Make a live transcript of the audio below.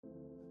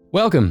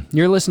Welcome.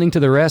 You're listening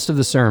to The Rest of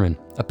the Sermon,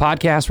 a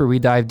podcast where we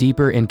dive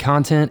deeper in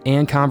content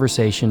and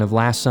conversation of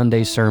last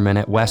Sunday's sermon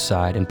at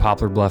Westside in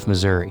Poplar Bluff,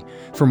 Missouri.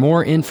 For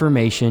more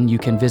information, you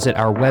can visit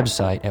our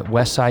website at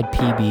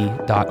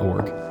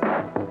westsidepb.org.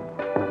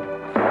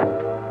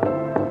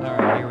 All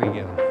right, here we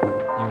go.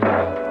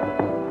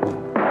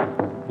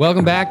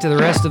 Welcome back to The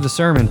Rest of the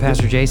Sermon.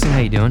 Pastor Jason, how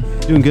you doing?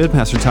 Doing good,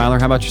 Pastor Tyler.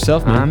 How about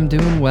yourself, man? I'm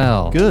doing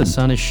well. Good. The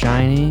sun is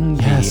shining.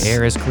 Yes. The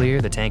air is clear.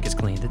 The tank is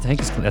clean. The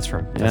tank is clean. That's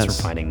from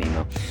Finding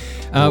Nemo.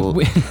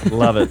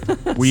 Love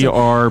it. We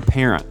are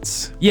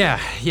parents. Yeah.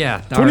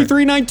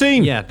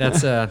 2319. Yeah,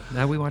 that's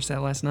we watched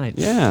that last night.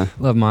 Yeah.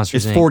 Love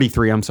Monsters It's Inc.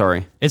 43, I'm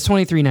sorry. It's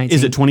 2319.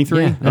 Is it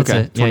 23? Yeah, that's okay.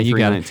 it. Yeah, you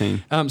got it.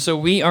 2319. So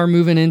we are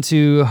moving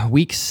into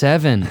week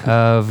 7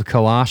 of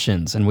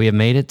Colossians, and we have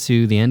made it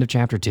to the end of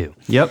chapter 2.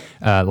 Yep.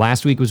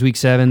 Last week was week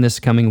 7. This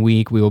coming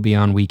week we will be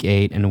on week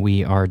 8, and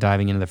we are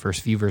diving into the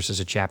first few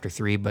verses of chapter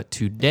 3. But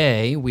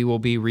today we will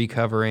be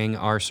recovering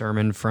our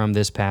sermon from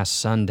this past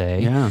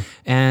Sunday. Yeah.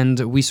 And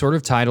we sort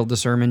of titled the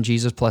sermon,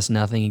 Jesus plus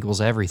nothing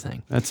equals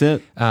everything. That's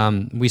it.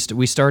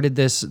 We started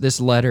this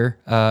letter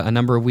a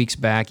number of weeks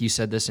back. You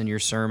said this in your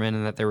sermon,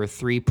 and that there were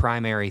 3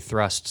 primary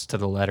thrusts to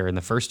the letter. And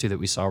the first 2 that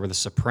we saw were the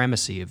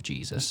supremacy of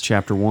Jesus.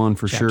 Chapter 1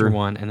 for sure. Chapter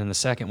 1, and then the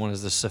second one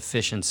is the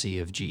sufficiency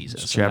of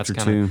Jesus. It's And chapter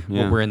that's kinda 2,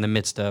 yeah. what we're in the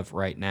midst of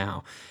right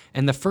now.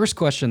 And the first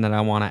question that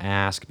I want to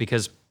ask,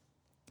 because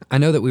I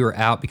know that we were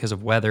out because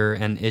of weather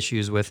and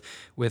issues with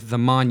the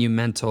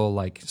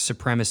monumental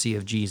supremacy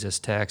of Jesus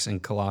text in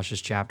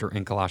Colossians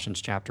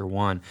chapter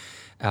 1,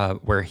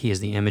 where he is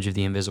the image of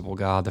the invisible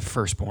God, the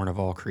firstborn of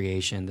all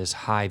creation, this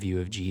high view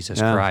of Jesus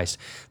Christ,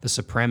 the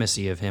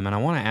supremacy of him. And I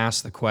want to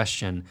ask the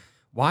question,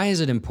 why is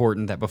it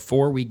important that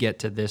before we get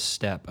to this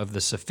step of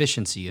the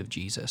sufficiency of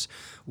Jesus,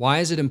 why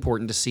is it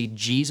important to see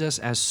Jesus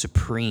as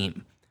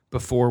supreme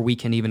before we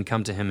can even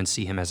come to him and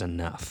see him as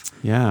enough?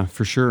 Yeah,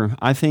 for sure.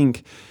 I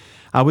think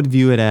I would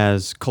view it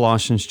as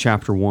Colossians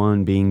chapter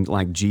 1 being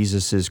like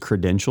Jesus's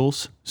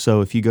credentials.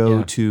 So if you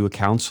go to a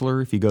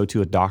counselor, if you go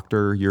to a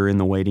doctor, you're in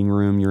the waiting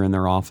room, you're in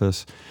their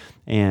office,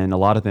 and a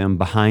lot of them,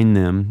 behind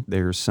them,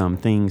 there's some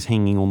things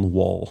hanging on the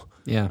wall.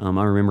 Yeah.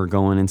 I remember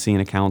going and seeing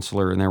a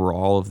counselor, and there were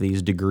all of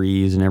these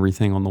degrees and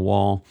everything on the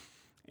wall.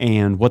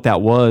 And what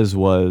that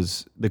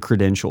was the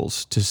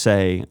credentials to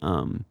say,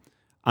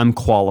 I'm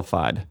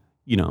qualified.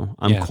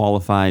 I'm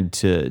qualified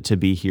to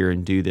be here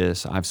and do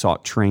this. I've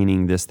sought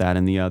training, this, that,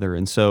 and the other.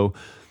 And so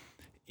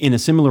in a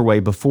similar way,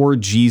 before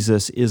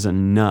Jesus is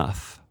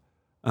enough,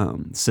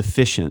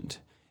 sufficient,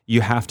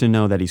 you have to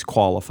know that he's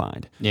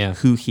qualified,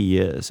 who he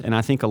is. And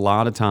I think a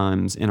lot of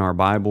times in our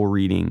Bible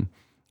reading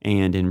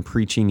and in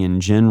preaching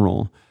in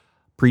general,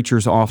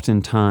 preachers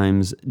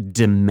oftentimes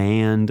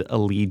demand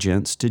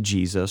allegiance to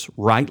Jesus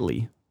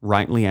rightly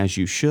as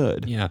you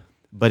should. Yeah.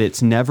 But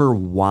it's never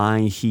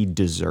why he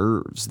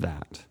deserves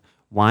that.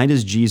 Why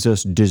does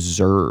Jesus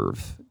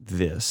deserve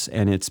this?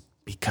 And it's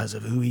because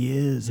of who he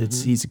is.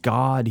 He's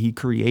God. He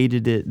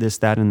created it, this,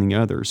 that, and the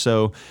other.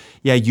 So,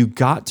 you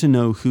got to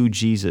know who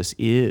Jesus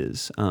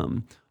is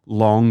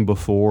long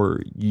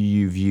before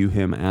you view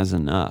him as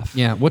enough.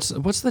 Yeah. What's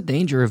the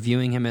danger of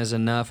viewing him as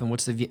enough, and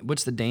what's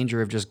the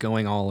danger of just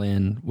going all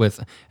in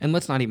with? And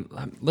let's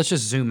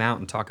just zoom out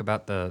and talk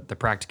about the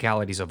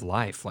practicalities of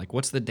life. Like,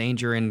 what's the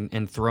danger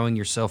in throwing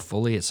yourself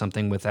fully at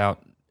something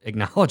without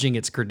acknowledging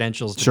its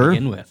credentials to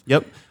begin with?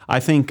 Yep.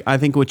 I think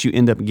what you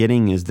end up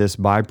getting is this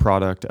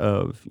byproduct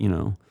of,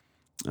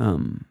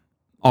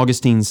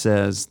 Augustine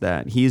says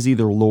that he is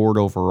either Lord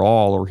over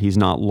all or he's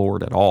not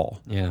Lord at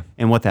all. Yeah.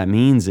 And what that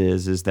means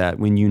is that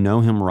when you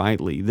know him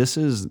rightly, this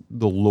is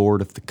the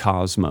Lord of the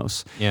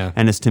cosmos. Yeah.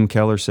 And as Tim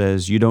Keller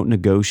says, you don't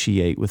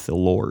negotiate with the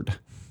Lord.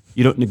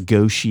 You don't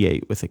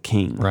negotiate with a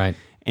king. Right.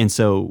 And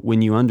so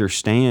when you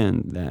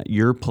understand that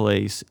your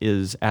place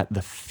is at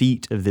the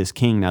feet of this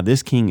king, now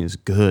this king is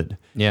good,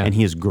 and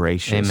he is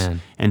gracious,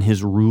 Amen. And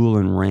his rule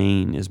and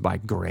reign is by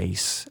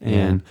grace,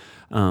 and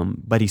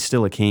but he's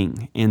still a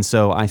king. And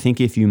so I think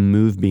if you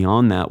move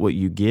beyond that, what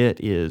you get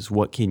is,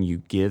 what can you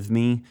give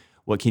me?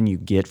 What can you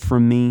get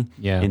from me?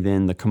 Yeah. And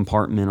then the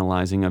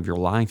compartmentalizing of your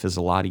life is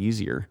a lot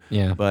easier.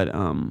 Yeah. But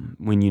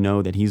when you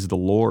know that he's the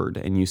Lord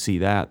and you see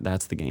that,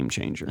 that's the game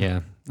changer.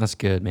 Yeah, that's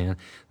good, man.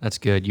 That's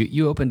good.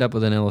 You opened up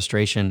with an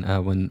illustration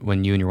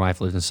when you and your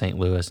wife lived in St.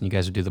 Louis, and you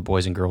guys would do the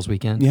Boys and Girls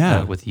Weekend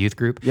with the youth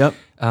group. Yep.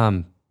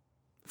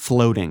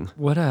 Floating.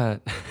 What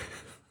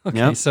Okay,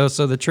 Yep. so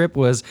the trip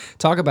was,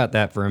 talk about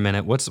that for a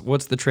minute. What's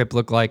the trip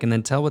look like, and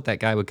then tell what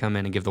that guy would come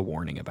in and give the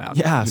warning about.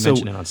 Yeah, You so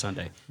mentioned it on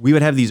Sunday. We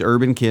would have these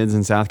urban kids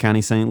in South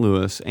County, St.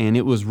 Louis, and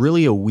it was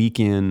really a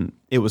weekend.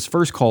 It was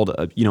first called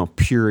a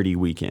purity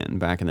weekend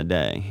back in the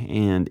day,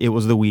 and it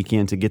was the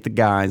weekend to get the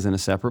guys in a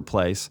separate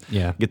place,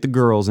 get the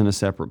girls in a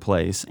separate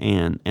place,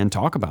 and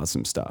talk about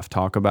some stuff.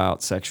 Talk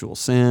about sexual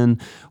sin,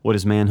 what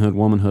does manhood,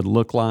 womanhood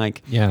look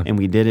like, and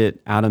we did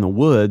it out in the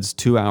woods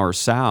 2 hours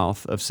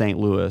south of St.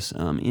 Louis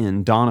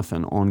in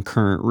Doniphan on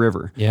Current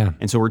River.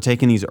 And so we're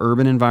taking these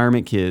urban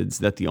environment kids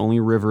that the only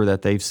river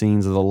that they've seen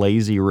is the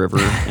Lazy River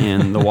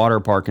in the water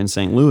park in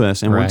St.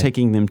 Louis, and we're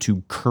taking them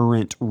to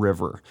Current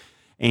River.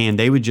 And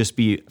they would just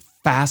be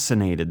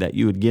fascinated that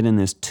you would get in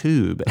this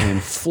tube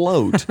and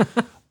float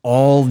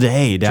all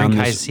day down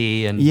Drink this. high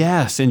tea and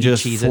Yes, and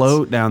just Cheez-Its.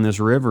 float down this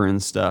river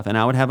and stuff. And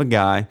I would have a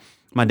guy,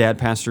 my dad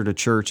pastored a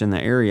church in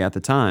the area at the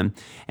time,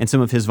 and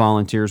some of his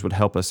volunteers would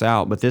help us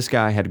out. But this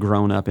guy had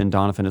grown up in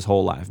Doniphan his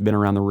whole life, been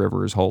around the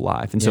river his whole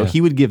life. And so Yeah.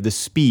 he would give the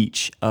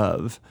speech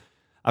of,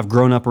 I've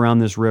grown up around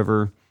this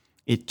river.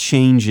 It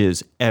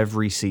changes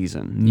every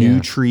season. New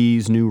Yeah.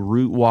 trees, new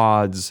root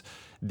wads.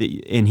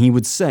 And he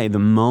would say, the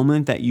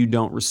moment that you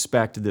don't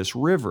respect this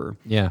river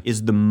Yeah.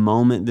 is the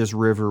moment this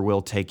river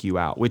will take you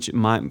out, which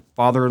my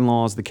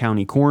father-in-law is the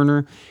county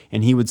coroner,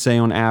 and he would say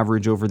on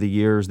average over the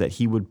years that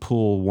he would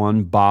pull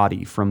one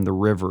body from the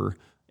river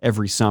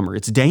every summer.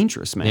 It's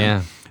dangerous,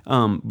 man.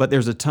 Yeah. But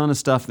there's a ton of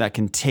stuff that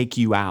can take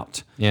you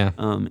out Yeah.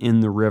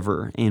 in the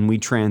river. And we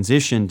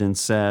transitioned and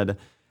said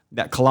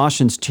that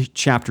Colossians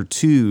chapter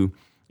 2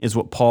 is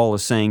what Paul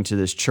is saying to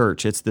this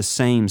church. It's the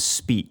same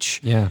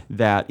speech. Yeah.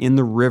 That in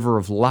the river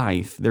of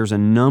life, there's a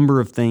number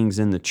of things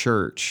in the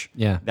church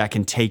Yeah. that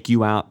can take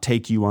you out,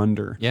 take you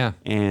under. Yeah,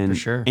 And, for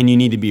sure. And you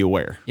need to be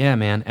aware. Yeah,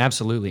 man,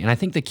 absolutely. And I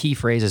think the key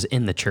phrase is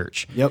in the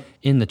church. Yep.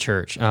 In the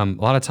church. A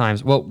lot of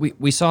times, well,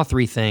 we saw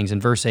three things in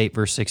verse 8,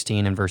 verse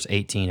 16, and verse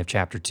 18 of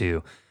chapter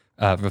 2.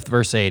 With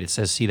verse 8, it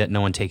says, see that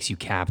no one takes you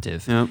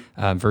captive.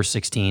 Yep. Verse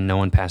 16, no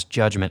one pass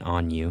judgment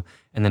on you.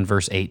 And then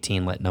verse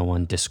 18, let no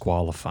one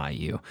disqualify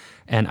you.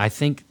 And I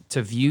think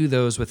to view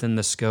those within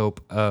the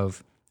scope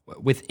of,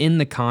 within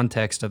the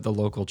context of the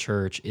local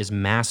church is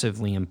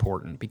massively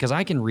important, because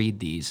I can read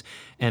these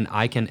and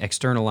I can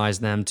externalize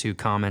them to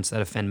comments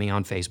that offend me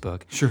on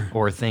Facebook, Sure.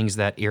 or things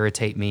that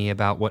irritate me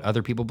about what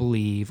other people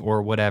believe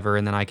or whatever,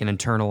 and then I can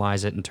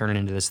internalize it and turn it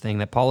into this thing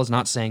that Paul is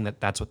not saying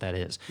that that's what that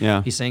is.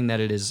 Yeah. He's saying that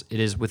it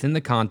is within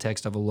the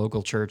context of a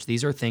local church.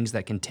 These are things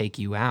that can take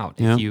you out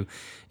Yeah.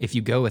 if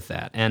you go with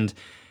that.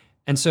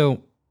 And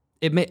so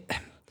it may,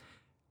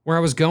 where I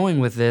was going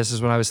with this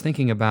is when I was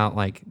thinking about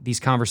like these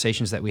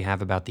conversations that we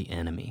have about the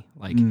enemy.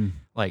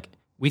 Like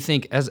we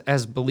think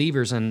as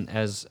believers and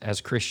as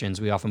Christians,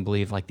 we often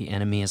believe like the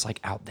enemy is like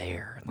out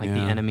there, like the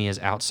Yeah. enemy is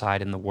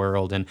outside in the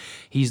world, and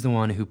he's the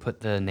one who put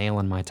the nail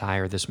in my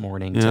tire this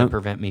morning to Yep.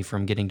 prevent me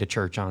from getting to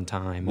church on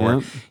time, or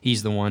Yep.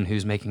 he's the one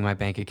who's making my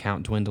bank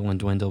account dwindle and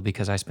dwindle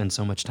because I spend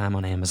so much time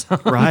on Amazon.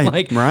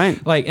 Right,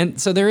 right. Like, and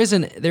so there is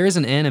an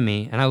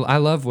enemy, and I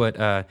love what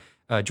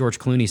George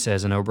Clooney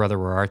says in "Oh Brother,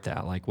 Where Art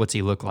Thou?" Like, what's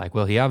he look like?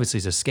 Well, he obviously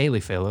is a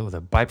scaly fellow with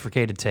a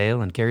bifurcated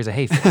tail and carries a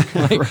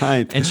hayfork, like,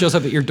 Right. and shows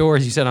up at your door,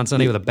 as you said on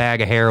Sunday, with a bag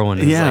of heroin.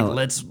 And Yeah,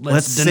 it's like,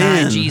 let's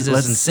deny sin. Jesus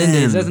Let's and sin.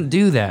 It sin. doesn't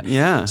do that.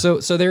 Yeah. So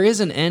there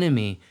is an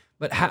enemy.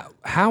 But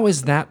how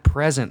is that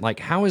present? Like,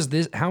 how is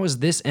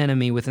this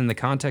enemy within the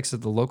context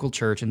of the local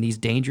church and these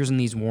dangers and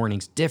these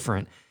warnings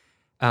different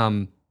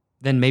than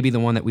maybe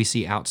the one that we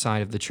see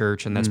outside of the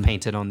church and that's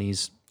painted on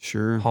these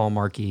Sure.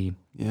 hallmarky?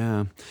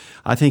 Yeah.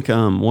 I think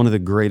one of the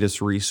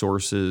greatest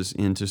resources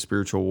into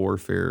spiritual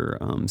warfare,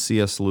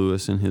 C.S.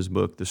 Lewis in his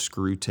book, The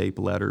Screw Tape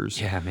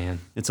Letters. Yeah, man.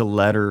 It's a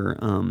letter.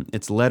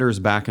 It's letters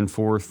back and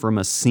forth from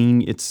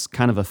it's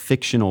kind of a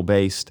fictional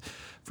based,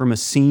 from a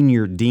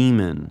senior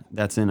demon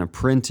that's an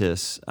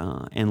apprentice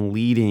and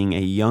leading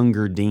a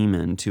younger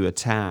demon to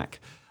attack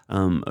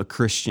a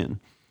Christian.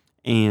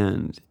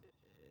 And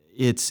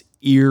it's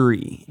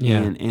eerie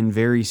Yeah. and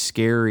very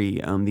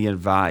scary. The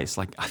advice,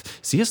 like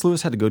C.S.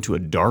 Lewis had to go to a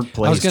dark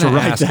place I was going to to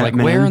write ask, that. like,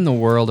 man. where in the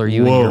world are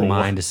you in your Whoa.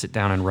 mind to sit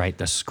down and write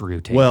the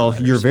Screw Tape Well,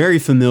 letters? you're very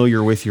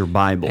familiar with your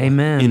Bible,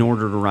 Amen. in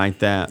order to write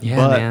that. Yeah,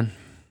 but man.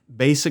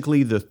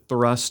 basically, the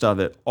thrust of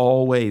it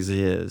always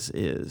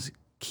is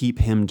keep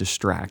him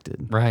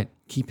distracted, Right.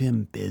 keep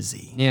him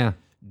busy. Yeah.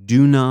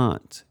 Do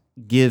not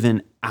give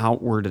an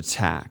outward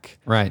attack.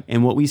 Right.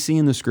 And what we see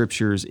in the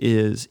scriptures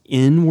is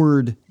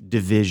inward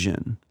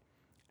division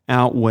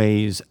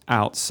outweighs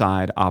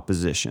outside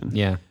opposition.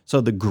 Yeah.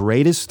 So the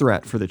greatest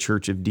threat for the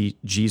Church of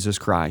Jesus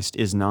Christ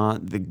is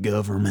not the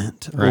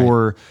government Right.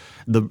 or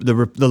the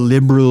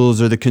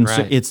liberals or the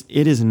Right.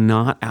 It is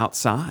not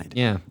outside.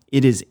 Yeah.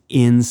 It is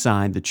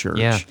inside the church.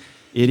 Yeah.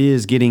 It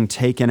is getting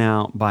taken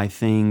out by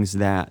things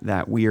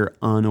that we are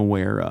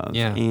unaware of.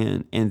 Yeah.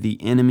 And the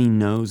enemy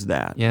knows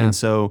that. Yeah. And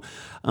so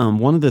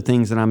one of the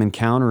things that I'm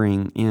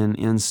encountering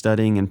in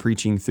studying and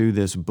preaching through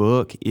this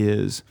book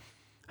is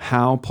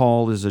how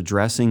Paul is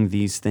addressing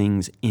these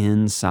things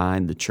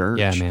inside the church.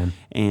 Yeah, man.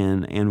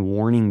 And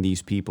warning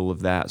these people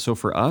of that. So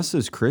for us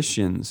as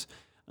Christians,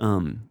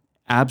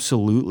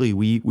 absolutely,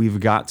 we've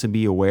got to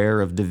be aware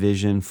of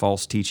division,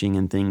 false teaching,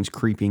 and things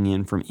creeping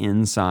in from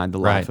inside the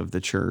life Right. of the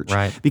church.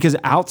 Right. Because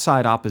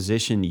outside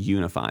opposition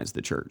unifies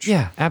the church.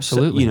 Yeah,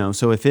 absolutely.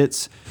 So if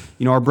it's,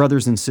 our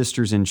brothers and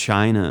sisters in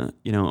China,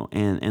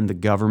 and the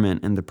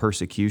government and the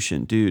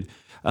persecution, dude,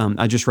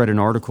 I just read an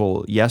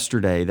article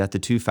yesterday that the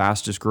two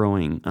fastest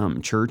growing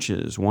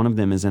churches, one of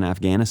them is in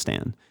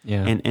Afghanistan.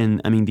 Yeah.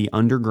 And I mean, the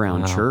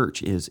underground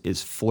church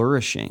is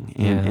flourishing,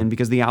 and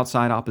because the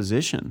outside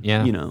opposition,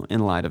 in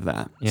light of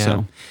that. Yeah.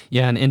 So.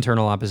 Yeah, and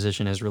internal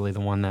opposition is really the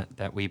one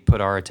that we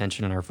put our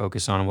attention and our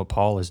focus on, and what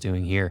Paul is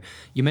doing here.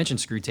 You mentioned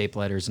Screwtape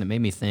Letters, and it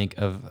made me think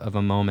of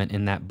a moment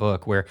in that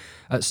book where,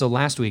 so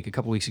last week, a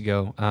couple weeks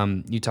ago,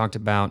 you talked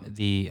about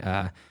the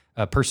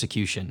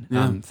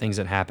persecution, things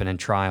that happen in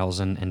trials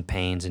and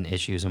pains and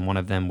issues, and one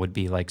of them would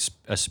be like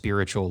a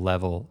spiritual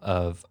level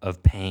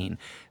of pain,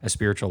 a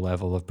spiritual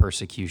level of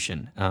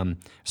persecution,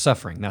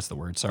 suffering, that's the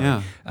word, sorry.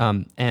 Yeah.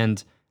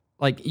 And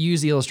like use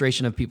the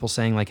illustration of people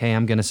saying like, hey,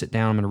 I'm going to sit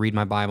down, I'm going to read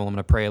my Bible, I'm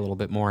going to pray a little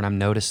bit more, and I'm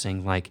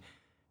noticing like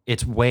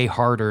it's way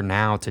harder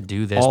now to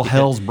do this. All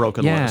hell's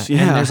broken loose.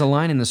 Yeah, and there's a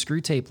line in the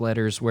Screwtape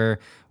Letters where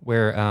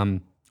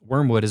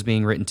Wormwood is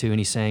being written to, and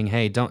he's saying,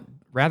 hey,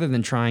 rather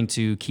than trying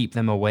to keep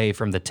them away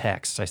from the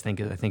texts, I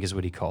think is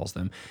what he calls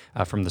them,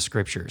 from the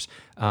scriptures,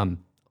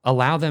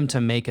 allow them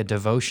to make a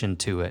devotion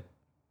to it,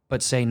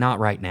 but say not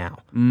right now,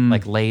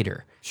 like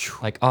later.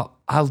 Like,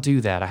 I'll do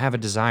that. I have a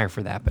desire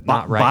for that, but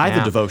not right now. Buy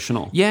the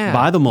devotional. Yeah.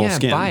 Buy the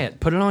Moleskine. Yeah, buy it.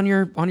 Put it on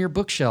your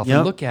bookshelf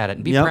and look at it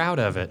and be proud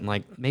of it, and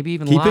like maybe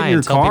even keep lie it in your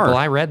and tell car. people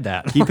I read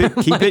that. Keep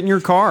it in your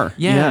car.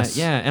 Yeah, yes.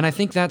 yeah. And I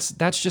think that's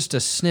just a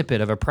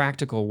snippet of a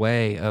practical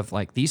way of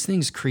like these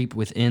things creep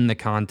within the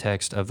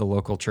context of the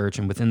local church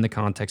and within the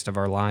context of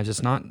our lives.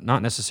 It's not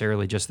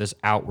necessarily just this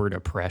outward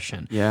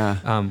oppression.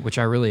 Yeah. Which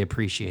I really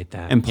appreciate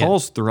that. And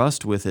Paul's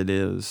thrust with it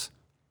is,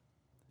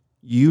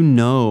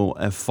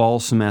 a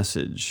false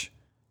message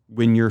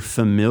when you're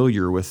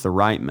familiar with the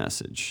right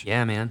message.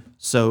 Yeah, man.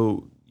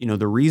 So,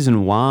 the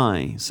reason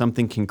why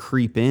something can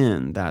creep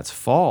in that's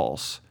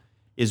false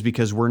is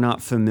because we're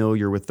not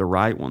familiar with the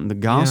right one. The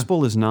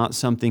gospel is not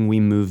something we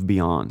move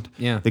beyond.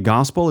 Yeah. The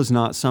gospel is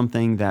not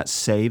something that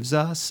saves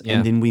us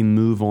and then we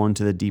move on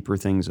to the deeper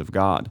things of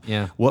God.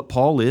 Yeah. What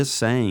Paul is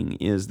saying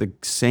is the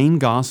same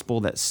gospel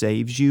that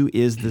saves you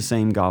is the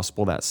same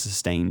gospel that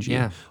sustains you.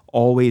 Yeah.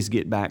 Always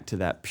get back to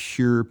that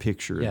pure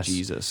picture Yes. of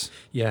Jesus.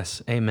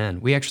 Yes, amen.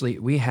 We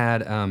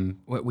had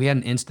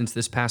an instance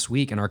this past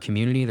week in our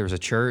community. There was a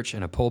church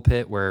and a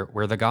pulpit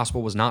where the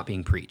gospel was not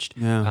being preached,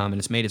 and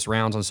it's made its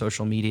rounds on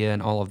social media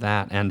and all of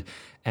that.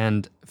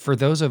 And for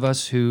those of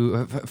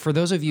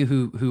you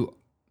who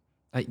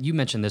you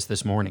mentioned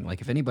this morning,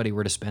 like if anybody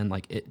were to spend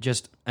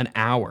just an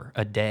hour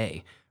a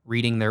day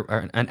reading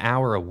an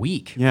hour a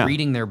week,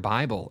 reading their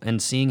Bible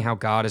and seeing how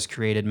God has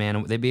created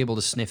man, they'd be able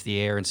to sniff the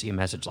air and see a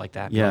message like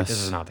that. Yes. Like,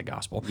 this is not the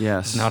gospel.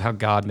 Yes. This is not how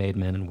God made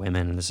men and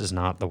women, and this is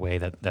not the way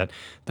that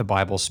the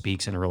Bible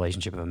speaks in a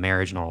relationship of a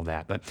marriage and all of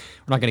that. But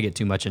we're not going to get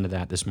too much into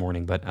that this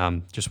morning, but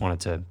just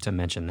wanted to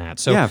mention that.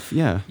 So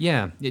Yeah.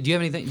 Do you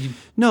have anything?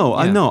 No,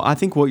 I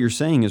think what you're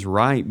saying is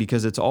right,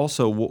 because it's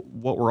also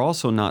what we're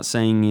also not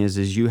saying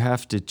is you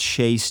have to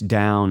chase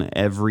down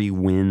every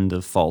wind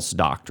of false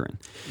doctrine.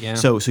 Yeah.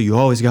 So you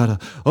always got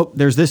to,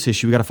 there's this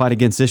issue, we got to fight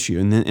against this issue,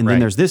 and then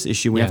there's this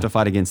issue, we have to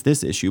fight against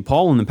this issue.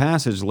 Paul in the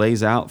passage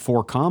lays out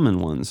 4 common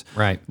ones.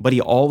 Right. But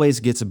he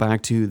always gets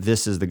back to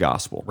this is the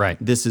gospel. Right.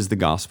 This is the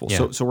gospel.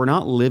 Yeah. So we're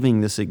not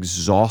living this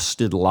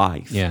exhausted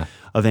life. Yeah.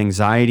 Of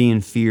anxiety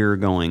and fear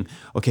going,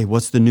 okay,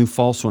 what's the new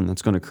false one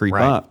that's going to creep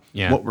up?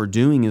 Yeah. What we're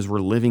doing is we're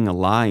living a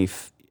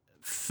life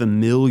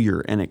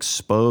familiar and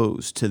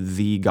exposed to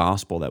the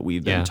gospel that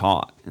we've been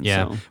taught. And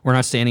so, we're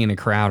not standing in a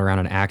crowd around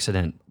an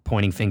accident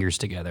pointing fingers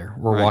together.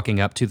 We're walking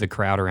up to the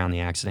crowd around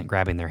the accident,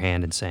 grabbing their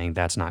hand and saying,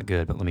 that's not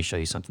good, but let me show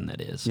you something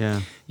that is.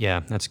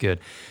 Yeah, that's good.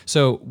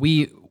 So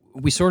we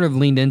sort of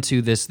leaned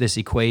into this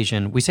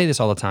equation. We say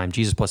this all the time: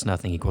 Jesus plus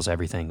nothing equals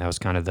everything. That was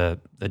kind of the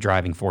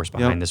driving force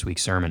behind this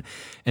week's sermon.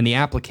 And the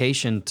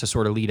application to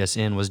sort of lead us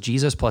in was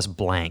Jesus plus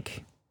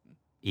blank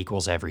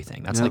equals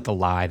everything. That's like the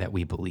lie that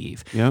we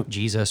believe.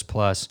 Jesus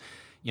plus,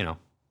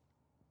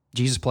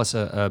 Jesus plus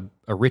a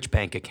rich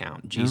bank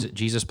account.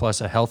 Jesus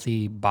plus a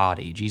healthy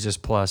body. Jesus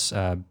plus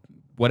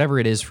whatever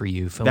it is for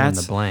you, fill in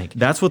the blank.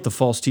 That's what the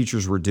false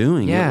teachers were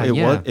doing.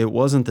 It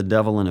wasn't the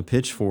devil in a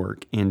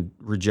pitchfork and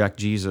reject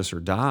Jesus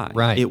or die.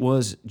 Right. It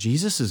was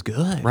Jesus is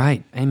good.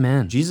 Right.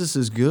 Amen. Jesus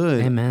is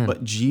good. Amen.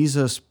 But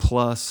Jesus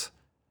plus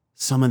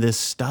some of this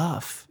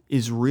stuff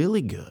is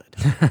really good.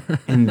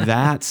 And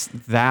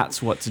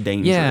that's what's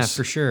dangerous. Yeah,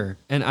 for sure.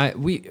 And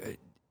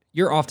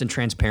you're often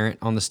transparent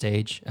on the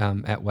stage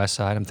at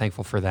Westside. I'm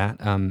thankful for that.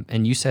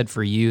 And you said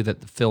for you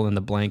that the fill in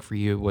the blank for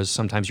you was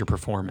sometimes your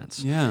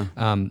performance. Yeah.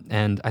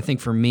 And I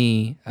think for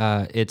me,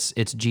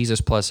 it's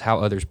Jesus plus how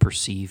others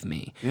perceive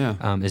me.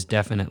 Yeah. Is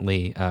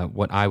definitely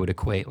what I would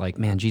equate. Like,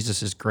 man,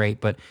 Jesus is great,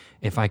 but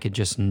if I could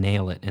just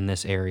nail it in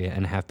this area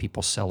and have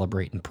people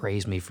celebrate and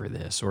praise me for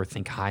this, or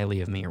think highly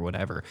of me, or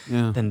whatever,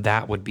 then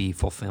that would be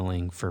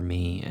fulfilling for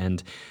me.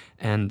 And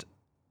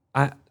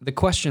the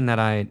question that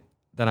I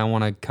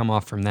want to come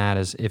off from that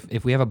is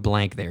if we have a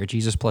blank there,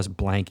 Jesus plus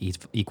blank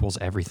equals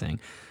everything,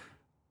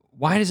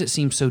 why does it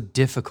seem so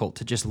difficult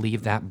to just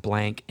leave that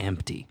blank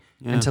empty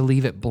and to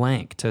leave it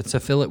blank, to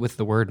fill it with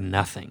the word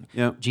nothing?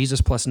 Yep. Jesus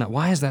plus nothing.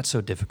 Why is that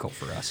so difficult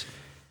for us?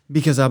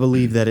 Because I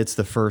believe that it's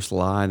the first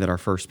lie that our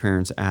first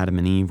parents, Adam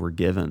and Eve, were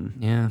given.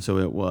 Yeah. So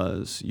it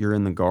was, you're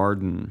in the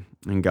garden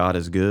and God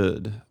is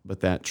good, but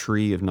that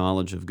tree of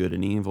knowledge of good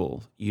and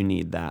evil, you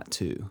need that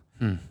too.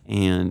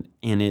 And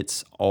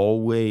it's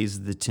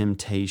always the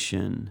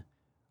temptation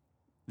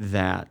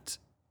that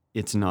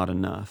it's not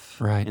enough.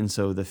 Right. And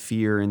so the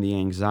fear and the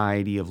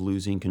anxiety of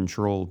losing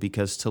control,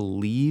 because to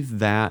leave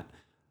that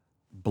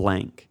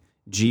blank,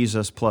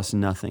 Jesus plus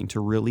nothing, to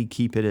really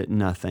keep it at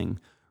nothing,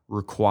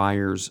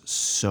 requires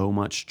so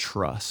much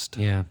trust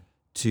Yeah.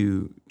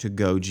 to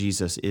go,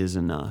 Jesus is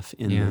enough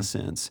in Yeah. this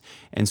sense.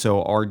 And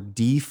so our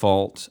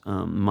default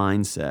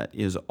mindset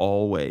is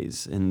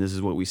always, and this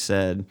is what we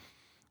said,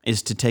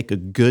 is to take a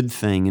good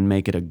thing and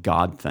make it a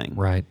God thing.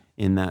 Right.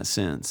 In that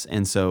sense.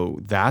 And so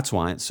that's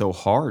why it's so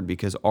hard,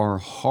 because our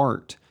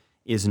heart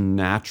is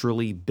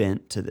naturally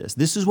bent to this.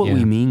 This is what Yeah.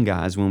 we mean,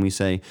 guys, when we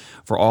say,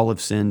 for all have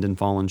sinned and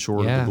fallen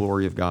short Yeah. of the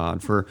glory of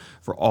God, for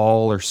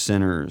all are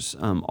sinners.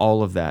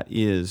 All of that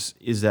is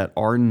that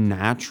our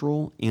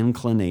natural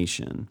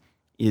inclination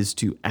is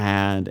to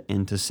add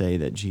and to say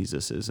that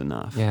Jesus is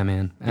enough. Yeah,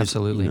 man,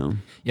 absolutely. You know?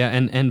 Yeah,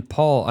 and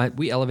Paul,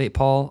 we elevate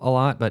Paul a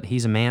lot, but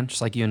he's a man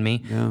just like you and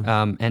me,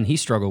 and he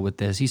struggled with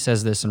this. He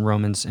says this in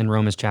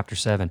Romans chapter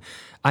 7.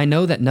 I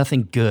know that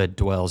nothing good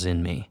dwells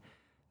in me,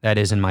 that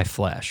is in my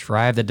flesh, for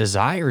I have the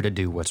desire to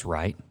do what's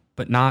right,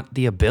 but not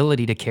the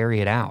ability to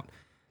carry it out.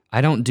 I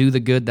don't do the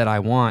good that I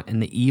want,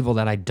 and the evil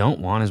that I don't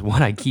want is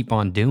what I keep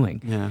on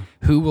doing. Yeah.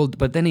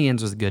 But then he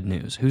ends with good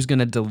news. Who's going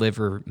to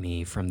deliver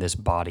me from this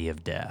body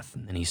of death?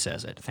 And he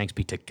says it. Thanks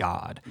be to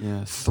God.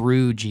 Yes.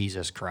 Through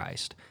Jesus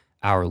Christ,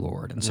 our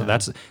Lord. And so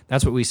that's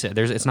what we said.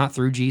 It's not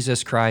through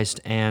Jesus Christ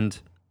and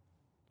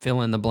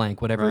fill in the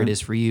blank, whatever it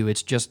is for you.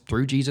 It's just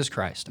through Jesus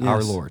Christ,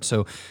 our Lord.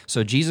 So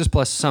Jesus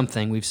plus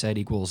something, we've said,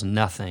 equals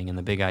nothing. And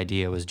the big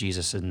idea was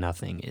Jesus and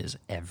nothing is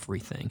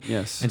everything.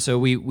 Yes. And so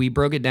we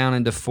broke it down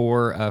into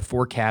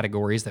four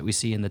categories that we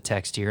see in the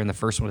text here. And the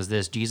first one is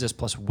this: Jesus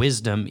plus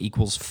wisdom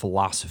equals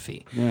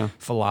philosophy. Yeah.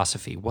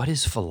 Philosophy. What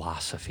is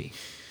philosophy?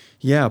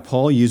 Yeah,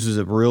 Paul uses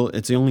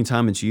it's the only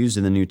time it's used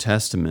in the New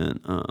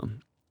Testament.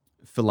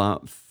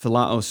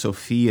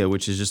 Philosophia,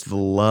 which is just the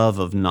love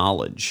of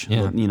knowledge,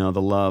 Yeah.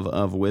 The love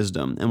of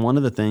wisdom. And one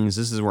of the things,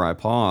 this is where I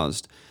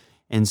paused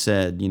and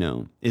said,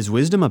 is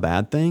wisdom a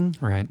bad thing?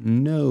 Right.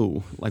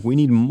 No. Like, we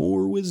need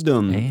more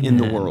wisdom in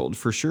the Amen. world,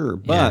 for sure.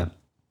 But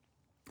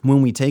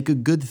when we take a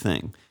good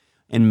thing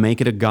and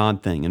make it a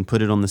God thing and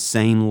put it on the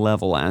same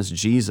level as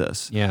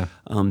Jesus, Yeah.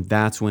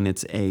 that's when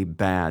it's a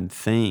bad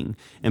thing.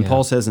 And Yeah.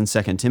 Paul says in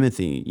 2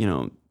 Timothy,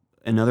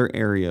 another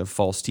area of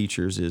false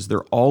teachers is they're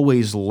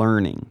always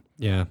learning,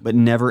 Yeah. but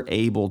never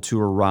able to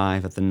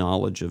arrive at the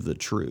knowledge of the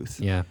truth.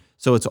 Yeah.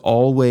 So it's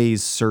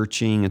always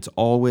searching, it's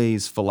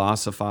always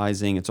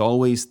philosophizing, it's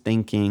always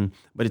thinking,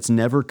 but it's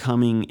never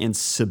coming and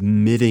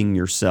submitting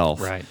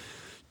yourself Right.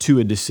 to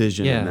a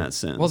decision in that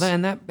sense. Well,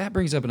 that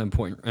brings up an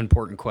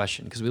important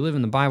question, because we live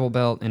in the Bible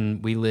Belt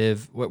and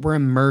we're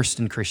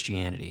immersed in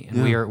Christianity,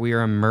 and we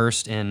are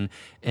immersed in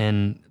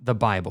the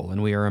Bible,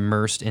 and we are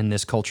immersed in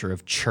this culture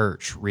of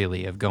church,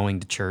 really, of going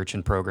to church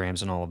and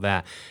programs and all of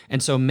that.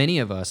 And so many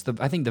of us,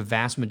 I think the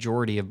vast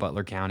majority of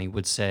Butler County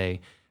would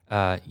say,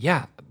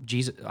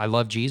 Jesus, I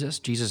love Jesus.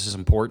 Jesus is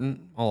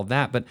important, all of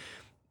that, but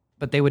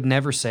they would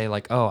never say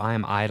like, oh, I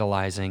am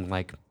idolizing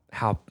like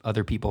how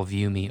other people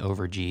view me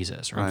over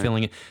Jesus, or I'm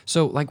feeling it.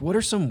 So like, what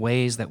are some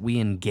ways that we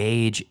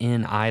engage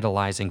in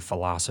idolizing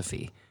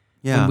philosophy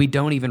when we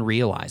don't even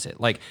realize it?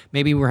 Like,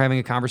 maybe we're having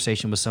a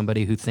conversation with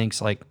somebody who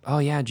thinks like, oh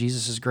yeah,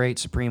 Jesus is great,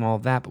 supreme, all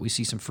of that, but we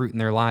see some fruit in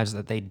their lives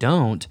that they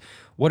don't.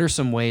 What are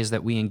some ways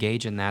that we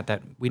engage in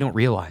that we don't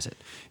realize it?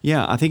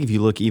 Yeah, I think if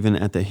you look even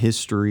at the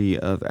history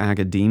of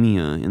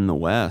academia in the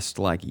West,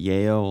 like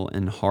Yale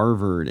and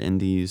Harvard, and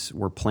these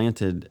were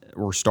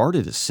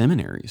started as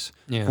seminaries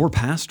for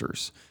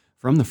pastors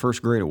from the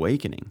First Great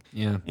Awakening.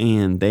 Yeah.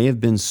 And they have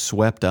been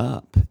swept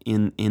up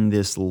in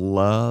this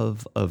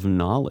love of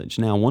knowledge.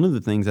 Now, one of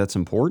the things that's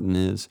important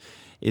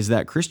is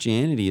that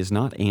Christianity is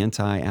not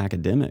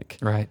anti-academic.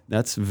 Right.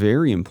 That's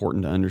very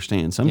important to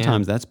understand.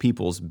 Sometimes that's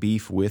people's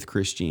beef with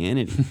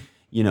Christianity,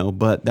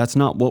 but that's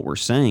not what we're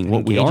saying.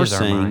 What we are engages our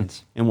saying,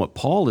 minds. and what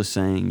Paul is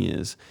saying,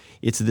 is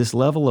it's this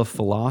level of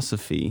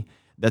philosophy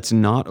that's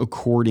not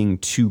according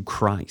to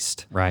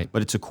Christ, Right.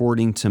 but it's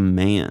according to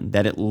man,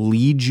 that it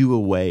leads you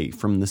away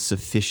from the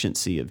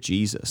sufficiency of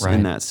Jesus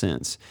in that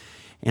sense.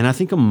 And I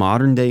think a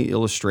modern day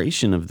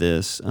illustration of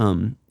this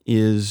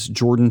is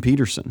Jordan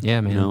Peterson. Yeah,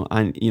 man.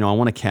 I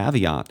want to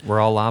caveat. We're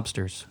all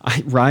lobsters.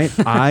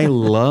 I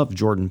love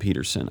Jordan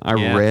Peterson. I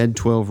read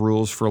 12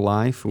 Rules for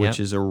Life, which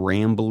Yep. is a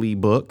rambly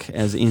book,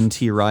 as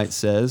N.T. Wright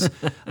says.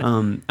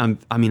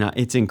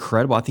 It's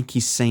incredible. I think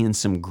he's saying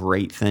some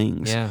great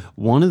things. Yeah.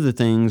 One of the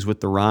things with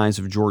the rise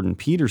of Jordan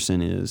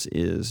Peterson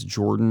is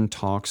Jordan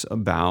talks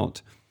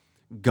about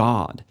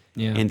God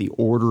and the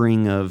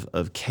ordering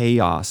of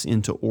chaos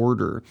into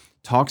order,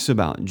 talks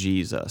about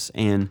Jesus,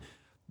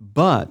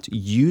 but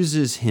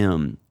uses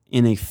him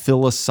in a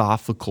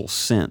philosophical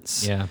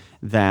sense. Yeah.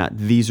 That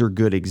these are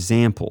good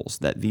examples,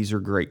 that these are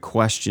great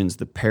questions,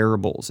 the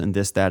parables and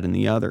this, that, and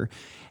the other.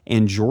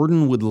 And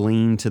Jordan would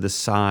lean to the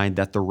side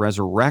that the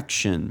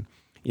resurrection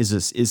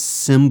is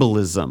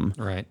symbolism,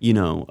 Right.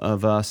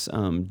 Of us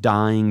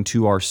dying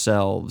to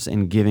ourselves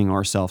and giving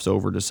ourselves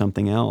over to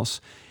something else.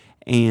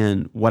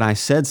 And what I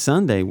said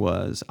Sunday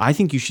was, I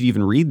think you should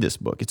even read this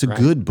book. It's a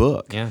good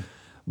book. Yeah.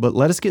 But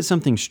let us get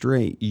something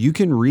straight. You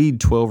can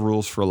read 12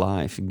 Rules for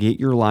Life, get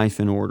your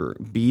life in order,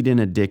 beat an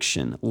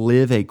addiction,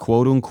 live a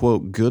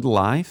quote-unquote good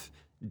life,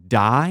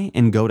 die,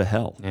 and go to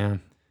hell. Yeah.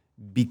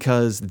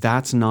 Because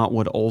that's not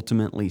what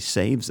ultimately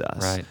saves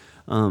us.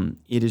 Right.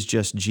 It is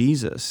just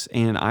Jesus.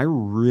 And I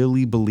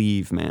really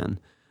believe, man,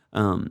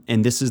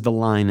 and this is the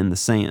line in the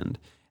sand,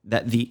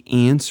 that the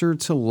answer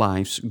to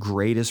life's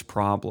greatest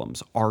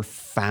problems are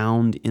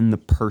found in the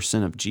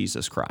person of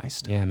Jesus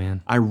Christ. Yeah,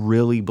 man. I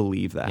really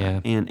believe that. Yeah.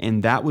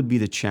 And that would be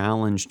the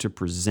challenge to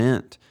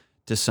present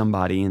to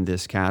somebody in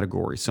this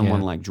category, someone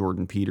Yeah. like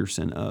Jordan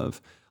Peterson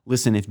of,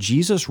 listen, if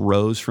Jesus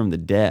rose from the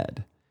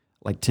dead,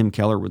 like Tim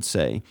Keller would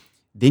say,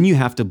 then you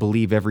have to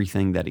believe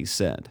everything that he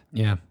said.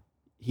 Yeah.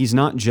 He's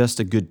not just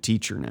a good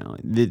teacher now.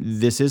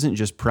 This isn't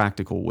just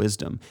practical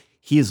wisdom.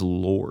 He is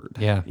Lord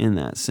in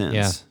that sense.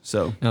 Yeah.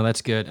 So No,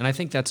 that's good. And I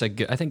think that's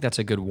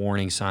a good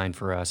warning sign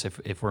for us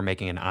if we're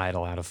making an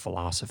idol out of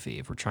philosophy,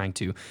 if we're trying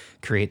to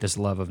create this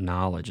love of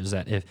knowledge, is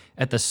that if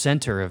at the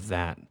center of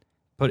that,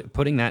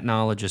 putting that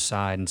knowledge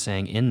aside and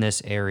saying, in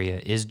this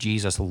area, is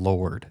Jesus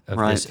Lord of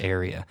this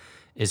area?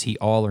 Is he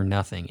all or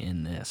nothing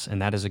in this?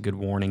 And that is a good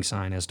warning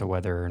sign as to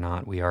whether or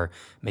not we are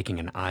making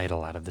an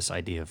idol out of this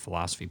idea of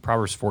philosophy.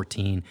 Proverbs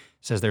 14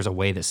 says there's a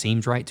way that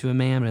seems right to a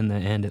man, but in the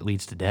end it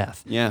leads to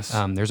death. Yes.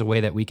 There's a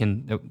way that we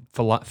can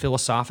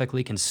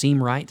philosophically can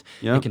seem right.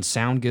 Yep. It can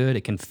sound good.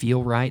 It can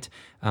feel right.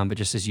 But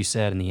just as you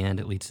said, in the end,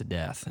 it leads to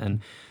death.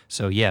 And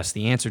so, yes,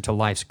 the answer to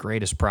life's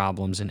greatest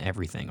problems and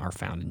everything are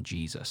found in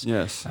Jesus.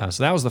 Yes.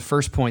 So that was the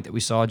first point that we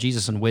saw,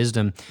 Jesus and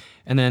wisdom.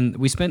 And then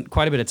we spent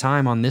quite a bit of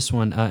time on this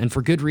one, and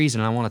for good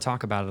reason. I want to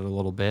talk about it a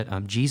little bit.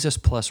 Jesus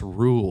plus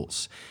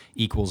rules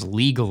equals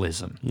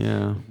legalism.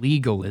 Yeah.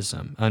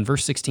 Legalism. In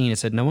verse 16, it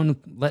said,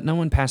 let no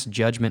one pass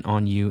judgment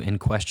on you in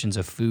questions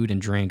of food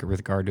and drink or with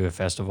regard to a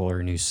festival or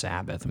a new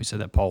Sabbath. And we said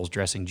that Paul's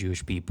dressing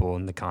Jewish people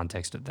in the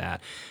context of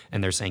that.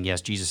 And they're saying,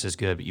 yes, Jesus is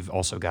good, but you've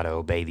also got to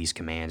obey these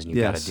commands, and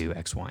you've got to do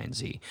X, Y, and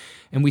Z.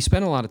 And we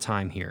spent a lot of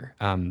time here.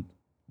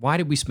 Why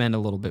did we spend a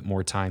little bit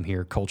more time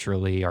here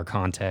culturally, our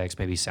context,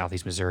 maybe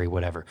Southeast Missouri,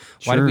 whatever?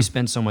 Why did we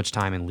spend so much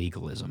time in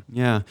legalism?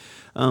 Yeah.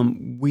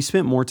 We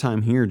spent more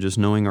time here just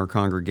knowing our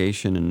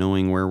congregation and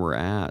knowing where we're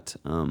at.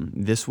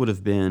 This would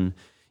have been,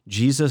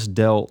 Jesus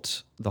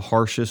dealt the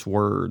harshest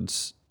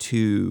words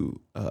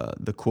to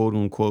the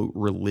quote-unquote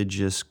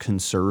religious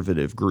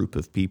conservative group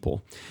of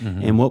people.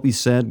 Mm-hmm. And what we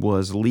said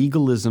was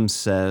legalism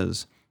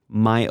says,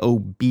 my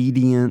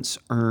obedience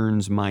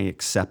earns my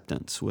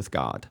acceptance with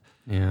God.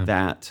 Yeah.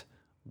 That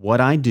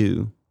what I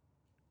do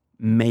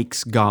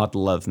makes God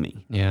love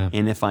me. Yeah.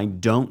 And if I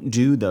don't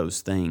do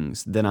those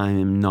things, then I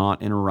am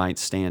not in a right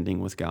standing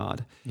with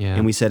God. Yeah.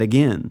 And we said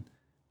again,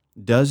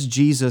 does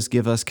Jesus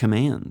give us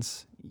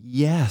commands?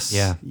 Yes.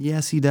 Yeah.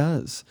 Yes, he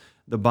does.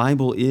 The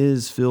Bible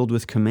is filled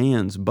with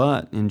commands,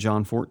 but in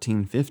John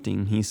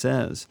 14:15, he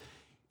says,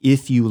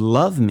 if you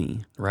love me,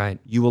 right,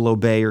 you will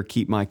obey or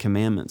keep my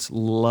commandments.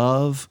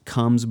 Love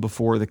comes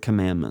before the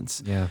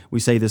commandments. Yeah.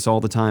 We say this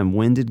all the time.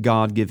 When did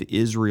God give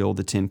Israel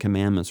the 10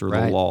 commandments or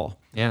the law?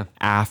 Yeah.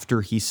 After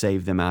he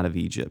saved them out of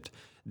Egypt.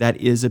 That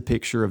is a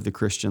picture of the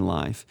Christian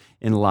life.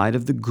 In light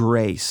of the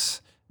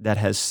grace that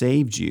has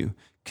saved you,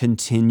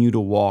 continue to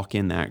walk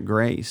in that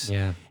grace.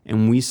 Yeah.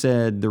 And we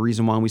said the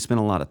reason why we spent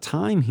a lot of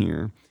time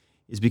here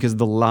is because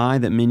the lie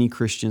that many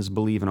Christians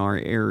believe in our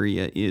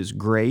area is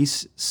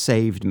grace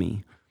saved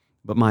me,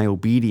 but my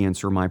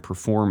obedience or my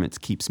performance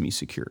keeps me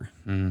secure.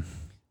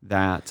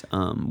 That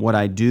what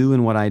I do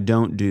and what I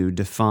don't do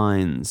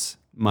defines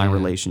my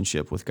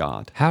relationship with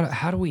God.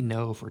 How do we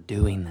know if we're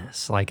doing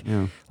this? Like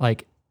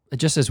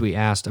just as we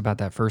asked about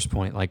that first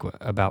point, like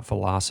about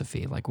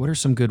philosophy, like what are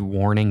some good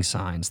warning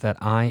signs that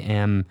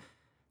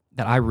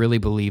I really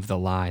believe the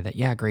lie that,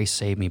 yeah, grace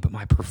saved me, but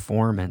my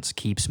performance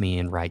keeps me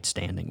in right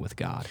standing with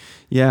God?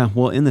 Yeah,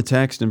 well, in the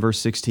text in verse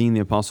 16, the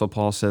Apostle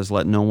Paul says,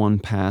 let no one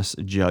pass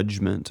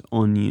judgment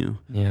on you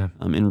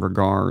in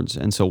regards.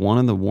 And so one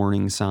of the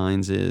warning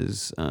signs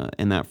is,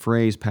 and that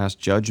phrase, pass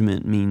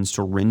judgment, means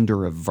to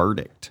render a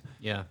verdict.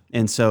 Yeah.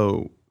 And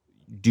so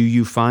do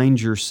you find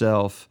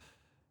yourself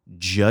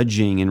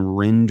judging and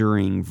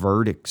rendering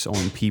verdicts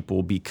on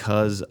people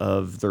because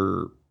of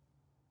their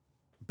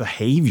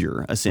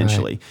behavior,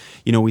 essentially?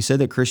 Right. You know, we said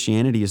that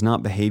Christianity is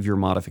not behavior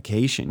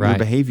modification. Right. Your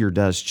behavior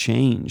does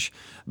change,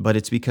 but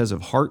it's because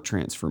of heart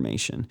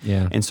transformation.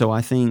 Yeah. And so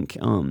I think,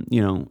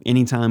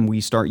 anytime we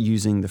start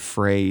using the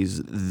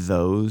phrase,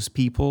 those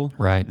people,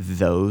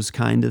 those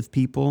kind of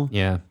people,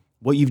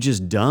 what you've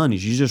just done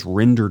is you just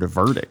rendered a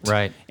verdict.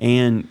 Right.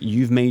 And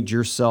you've made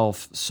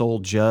yourself sole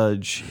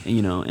judge,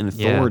 and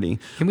authority.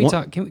 Can we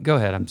talk? Go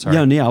ahead. I'm sorry.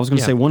 Yeah, I was going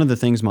to say one of the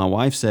things my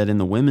wife said in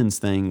the women's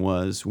thing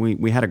was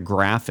we had a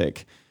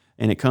graphic,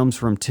 and it comes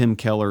from Tim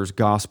Keller's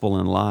Gospel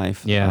in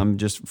Life. Yeah. I'm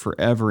just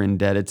forever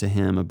indebted to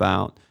him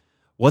about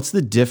what's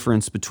the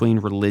difference between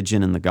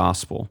religion and the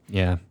gospel.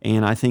 Yeah.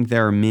 And I think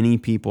there are many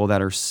people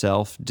that are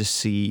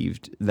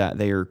self-deceived that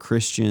they are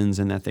Christians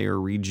and that they are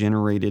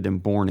regenerated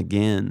and born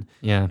again.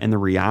 Yeah. And the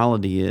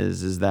reality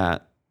is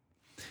that,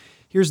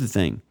 here's the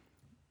thing.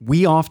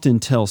 We often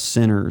tell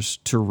sinners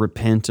to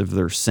repent of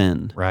their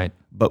sin. Right.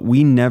 But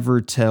we never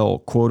tell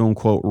quote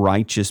unquote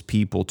righteous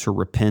people to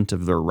repent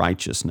of their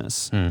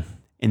righteousness.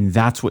 And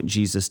that's what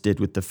Jesus did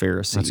with the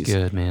Pharisees. That's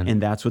good, man.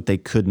 And that's what they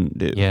couldn't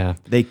do. Yeah.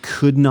 They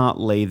could not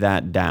lay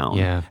that down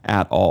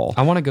at all.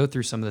 I want to go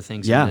through some of the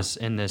things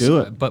in this. Do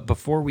it. But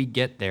before we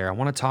get there, I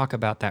want to talk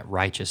about that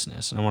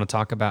righteousness. And I want to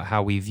talk about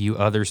how we view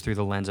others through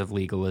the lens of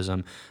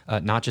legalism,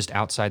 not just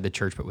outside the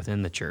church, but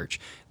within the church.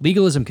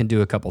 Legalism can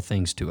do a couple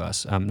things to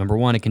us. Number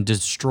one, it can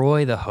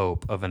destroy the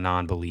hope of a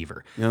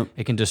non-believer. Yep.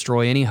 It can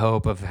destroy any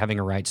hope of having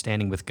a right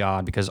standing with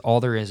God, because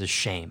all there is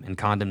shame and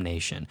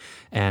condemnation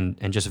and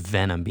just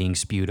venom being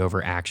spewed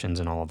over actions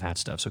and all of that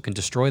stuff. So it can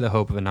destroy the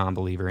hope of a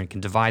non-believer, and it can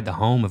divide the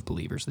home of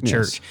believers, the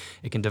church.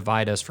 It can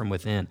divide us from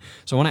within.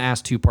 So I want to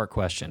ask two-part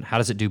question. How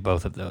does it do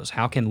both of those?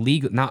 How can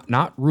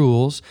not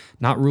rules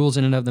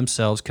in and of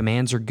themselves,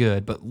 commands are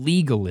good, but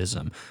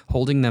legalism,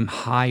 holding them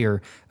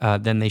higher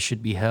than they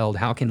should be held,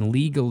 how can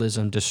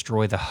legalism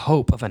destroy the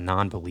hope of a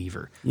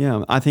non-believer?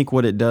 Yeah, I think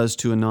what it does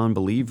to a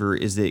non-believer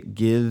is it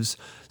gives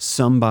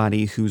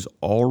somebody who's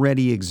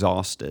already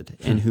exhausted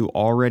and who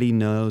already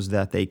knows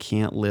that they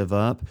can't live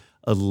up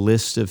a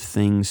list of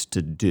things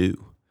to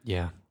do.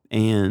 Yeah.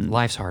 And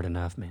Life's hard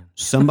enough, man.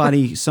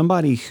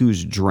 somebody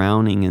who's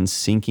drowning and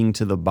sinking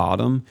to the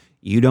bottom,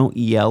 you don't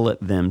yell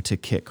at them to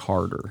kick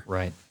harder.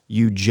 Right.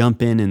 You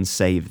jump in and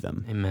save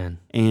them. Amen.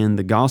 And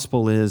the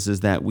gospel is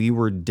that we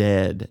were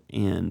dead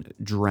and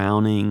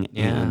drowning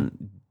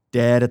and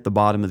dead at the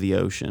bottom of the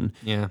ocean.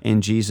 Yeah.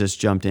 And Jesus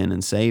jumped in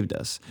and saved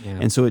us. Yeah.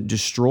 And so it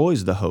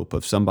destroys the hope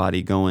of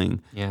somebody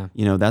going,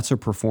 that's a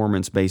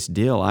performance-based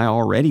deal. I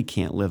already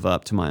can't live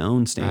up to my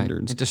own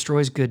standards. Right. It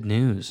destroys good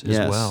news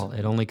as well.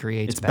 It only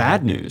creates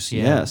bad news.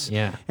 Yeah. Yes.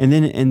 Yeah. And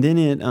then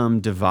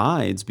it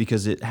divides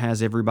because it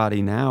has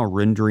everybody now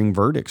rendering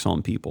verdicts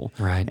on people.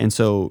 Right. And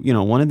so,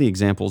 one of the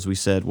examples we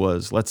said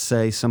was, let's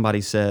say somebody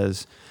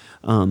says,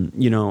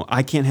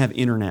 I can't have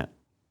internet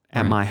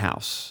at my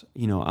house.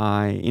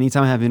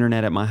 Anytime I have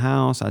internet at my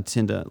house, I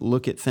tend to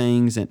look at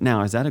things. And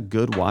now, is that a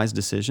good, wise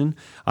decision?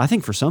 I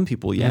think for some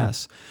people,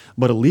 yes.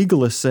 But a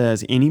legalist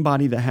says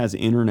anybody that has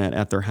internet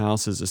at their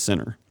house is a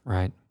sinner.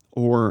 Right.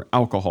 Or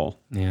alcohol.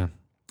 Yeah.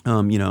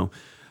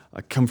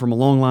 I come from a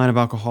long line of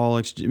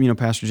alcoholics.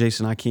 Pastor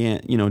Jason, I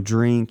can't,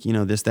 drink,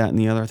 this, that, and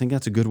the other. I think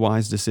that's a good,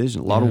 wise decision.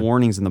 A lot of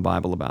warnings in the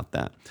Bible about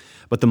that.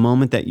 But the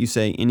moment that you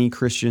say any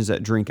Christians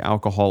that drink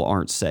alcohol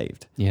aren't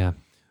saved. Yeah.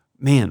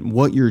 Man,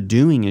 what you're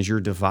doing is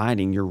you're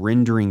dividing, you're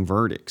rendering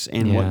verdicts.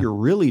 And what you're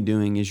really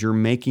doing is you're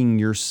making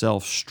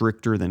yourself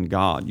stricter than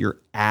God. You're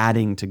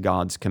adding to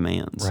God's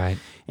commands. Right.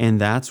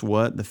 And that's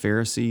what the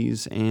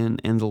Pharisees and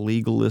the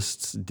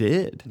legalists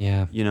did.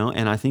 Yeah.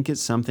 And I think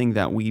it's something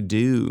that we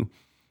do,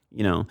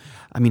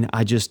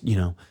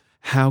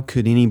 how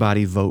could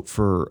anybody vote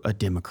for a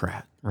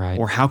Democrat? Right.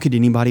 Or how could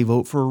anybody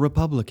vote for a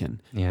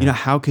Republican? Yeah.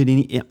 How could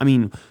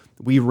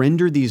we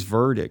render these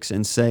verdicts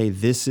and say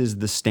this is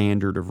the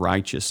standard of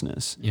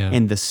righteousness. Yeah.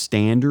 And the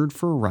standard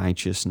for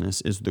righteousness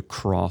is the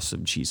cross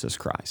of Jesus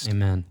Christ.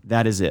 Amen.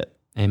 That is it.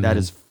 Amen. That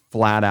is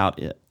flat out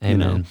it.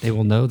 Amen. They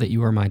will know that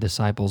you are my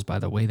disciples by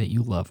the way that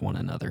you love one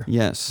another.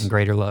 Yes. And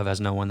greater love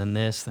has no one than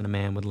this, than a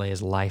man would lay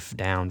his life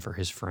down for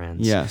his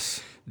friends.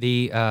 Yes.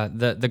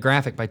 The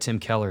graphic by Tim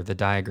Keller, the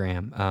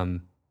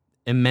diagram,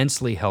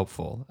 immensely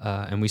helpful,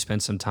 and we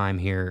spent some time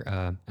here,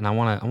 and I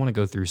want to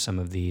go through some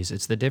of these.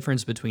 It's the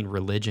difference between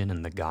religion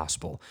and the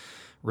gospel,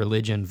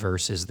 religion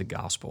versus the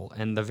gospel,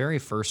 and the very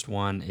first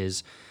one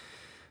is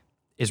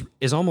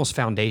almost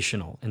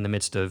foundational in the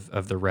midst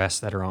of the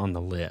rest that are on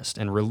the list.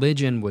 And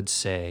religion would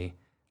say,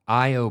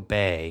 "I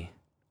obey,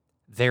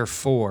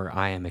 therefore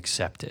I am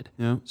accepted."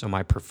 Yeah. So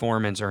my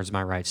performance earns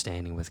my right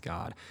standing with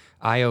God.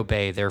 I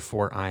obey,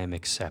 therefore I am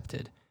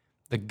accepted.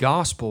 The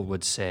gospel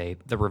would say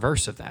the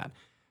reverse of that.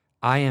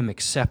 I am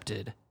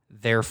accepted,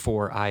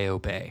 therefore I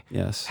obey.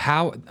 Yes.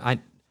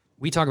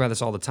 We talk about this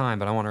all the time,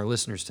 but I want our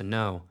listeners to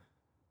know,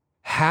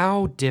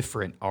 how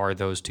different are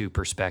those two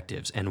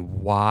perspectives, and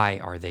why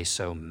are they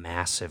so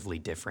massively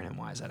different, and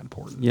why is that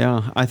important?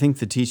 Yeah, I think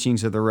the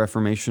teachings of the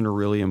Reformation are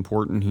really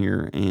important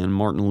here, and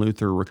Martin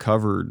Luther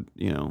recovered,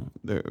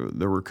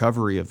 the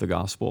recovery of the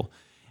gospel.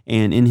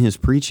 And in his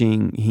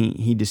preaching,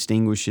 he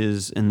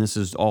distinguishes, and this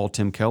is all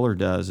Tim Keller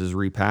does, is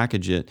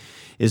repackage it,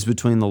 is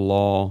between the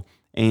law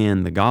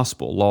and the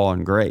gospel, law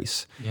and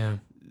grace. Yeah.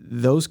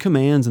 Those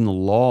commands in the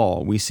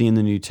law we see in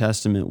the New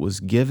Testament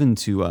was given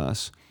to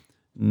us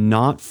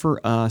not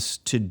for us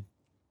to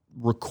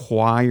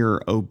require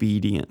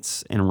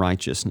obedience and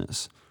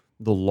righteousness.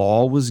 The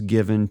law was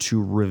given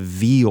to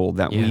reveal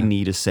that we Yeah.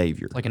 need a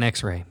Savior. Like an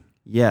X-ray.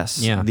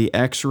 Yes, Yeah. the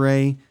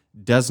X-ray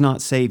does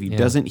not save you, Yeah.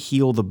 doesn't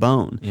heal the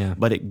bone, Yeah.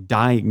 but it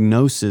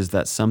diagnoses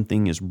that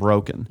something is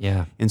broken.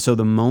 Yeah. And so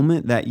the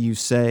moment that you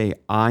say,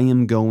 I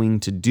am going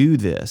to do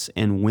this,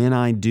 and when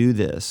I do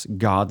this,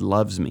 God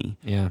loves me,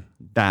 Yeah.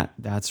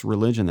 that's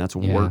religion. That's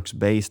Yeah.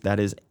 works-based. That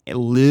is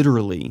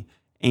literally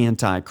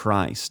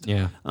anti-Christ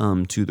Yeah.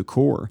 to the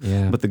core.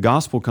 Yeah. But the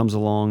gospel comes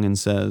along and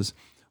says,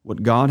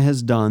 what God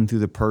has done through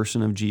the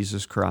person of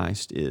Jesus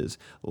Christ is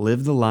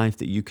live the life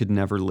that you could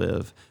never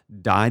live,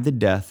 die the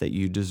death that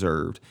you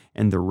deserved,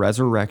 and the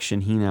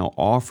resurrection he now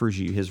offers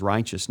you, his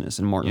righteousness.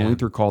 And Martin Yeah.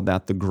 Luther called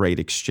that the great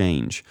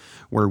exchange,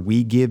 where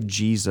we give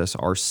Jesus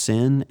our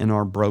sin and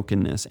our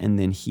brokenness, and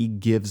then he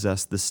gives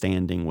us the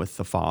standing with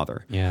the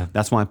Father. Yeah.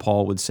 That's why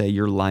Paul would say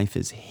your life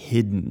is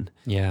hidden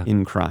Yeah.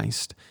 in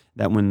Christ.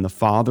 That when the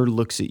Father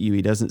looks at you,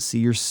 he doesn't see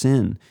your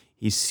sin.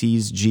 He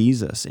sees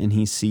Jesus and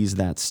he sees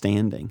that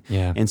standing.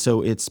 Yeah. And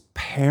so it's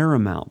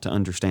paramount to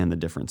understand the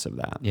difference of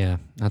that. Yeah,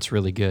 that's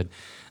really good.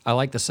 I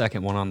like the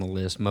second one on the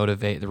list.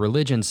 The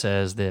religion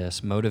says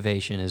this: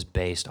 motivation is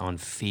based on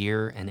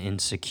fear and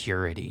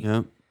insecurity.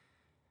 Yep.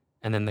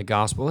 And then the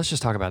gospel, let's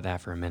just talk about that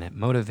for a minute.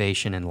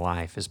 Motivation in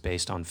life is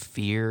based on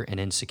fear and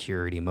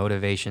insecurity.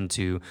 Motivation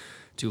to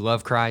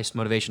love Christ,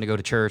 motivation to go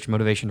to church,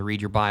 motivation to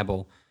read your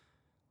Bible.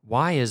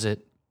 Why is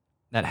it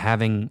that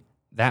having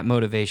that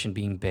motivation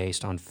being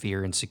based on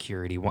fear and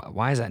security,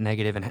 why is that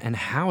negative, and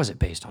how is it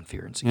based on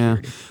fear and Yeah.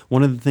 security?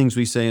 One of the things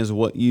we say is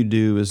what you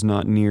do is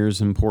not near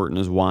as important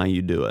as why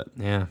you do it.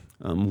 Yeah.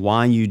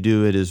 Why you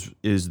do it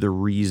is the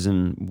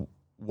reason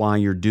why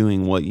you're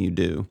doing what you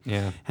do.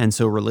 Yeah. And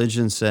so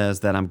religion says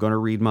that I'm going to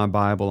read my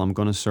Bible, I'm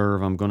going to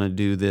serve, I'm going to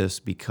do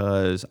this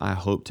because I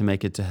hope to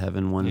make it to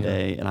heaven one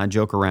day. And I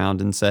joke around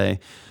and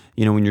say,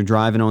 you know, when you're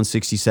driving on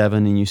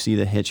 67 and you see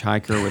the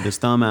hitchhiker with his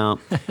thumb out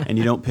and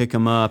you don't pick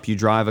him up, you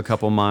drive a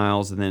couple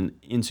miles and then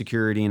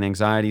insecurity and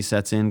anxiety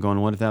sets in going,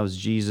 what if that was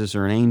Jesus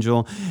or an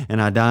angel and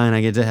I die and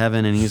I get to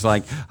heaven and he's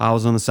like, I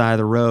was on the side of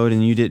the road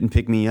and you didn't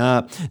pick me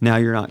up. Now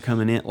you're not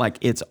coming in. Like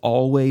it's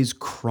always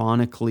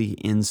chronically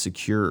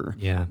insecure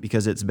Yeah.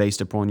 because it's based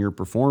upon your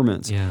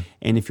performance. Yeah.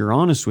 And if you're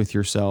honest with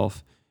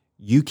yourself,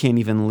 you can't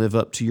even live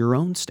up to your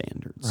own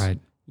standards. Right.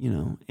 You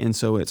know, and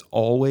so it's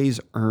always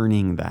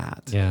earning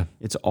that. Yeah.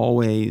 It's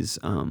always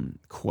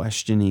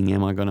questioning,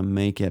 am I going to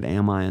make it?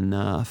 Am I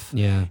enough?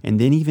 Yeah. And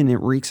then even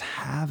it wreaks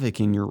havoc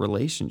in your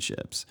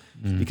relationships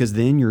because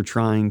then you're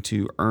trying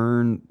to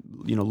earn,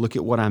 you know, look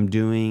at what I'm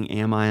doing.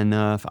 Am I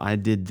enough? I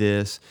did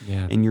this.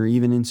 Yeah. And you're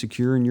even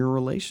insecure in your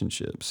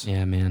relationships.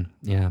 Yeah, man.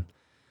 Yeah.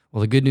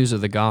 Well, the good news of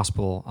the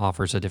gospel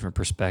offers a different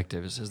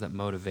perspective. It says that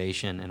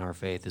motivation in our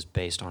faith is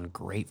based on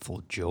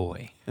grateful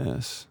joy.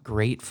 Yes.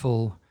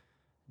 Grateful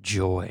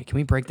joy. Can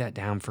we break that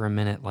down for a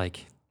minute?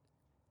 Like,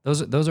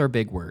 those are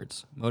big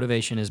words.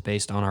 Motivation is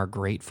based on our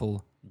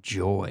grateful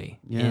joy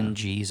in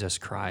Jesus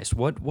Christ.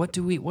 What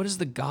does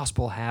the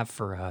gospel have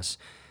for us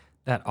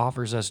that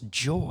offers us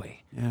joy?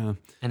 Yeah.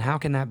 And how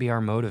can that be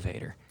our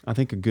motivator? I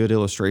think a good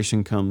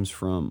illustration comes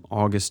from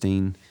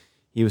Augustine.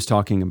 He was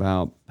talking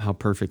about how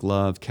perfect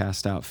love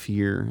casts out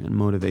fear and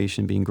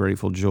motivation being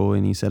grateful joy.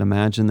 And he said,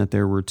 imagine that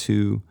there were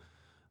two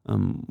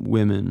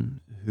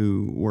women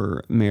who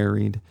were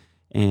married,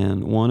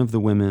 and one of the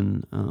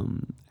women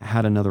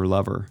had another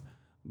lover,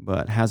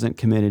 but hasn't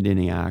committed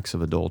any acts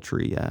of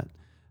adultery yet.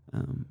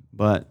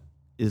 But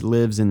it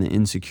lives in the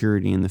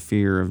insecurity and the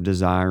fear of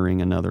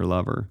desiring another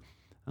lover.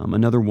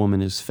 Another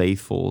woman is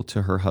faithful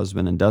to her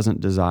husband and doesn't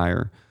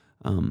desire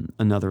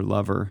another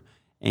lover.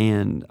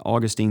 And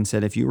Augustine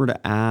said, if you were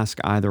to ask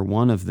either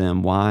one of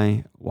them,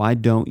 why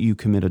don't you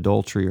commit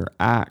adultery or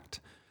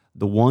act?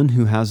 The one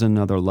who has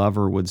another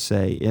lover would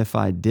say, if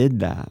I did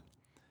that,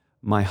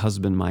 my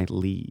husband might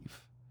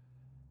leave.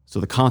 So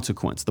the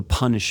consequence, the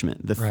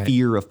punishment, the Right.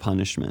 fear of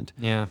punishment.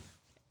 Yeah.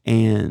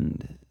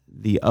 And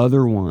the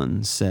other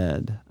one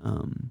said,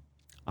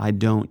 I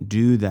don't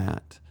do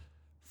that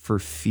for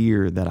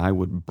fear that I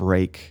would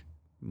break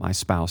my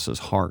spouse's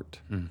heart.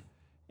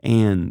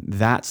 And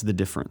that's the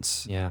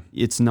difference. Yeah.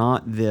 It's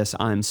not this,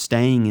 I'm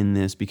staying in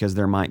this because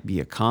there might be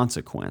a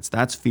consequence.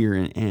 That's fear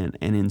and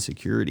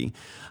insecurity.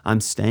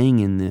 I'm staying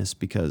in this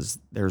because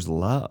there's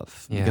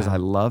love, because Yeah. I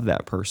love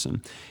that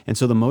person. And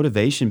so the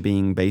motivation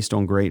being based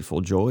on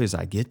grateful joy is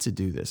I get to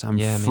do this. I'm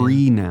Yeah,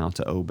 free now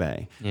to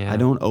obey. Yeah. I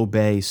don't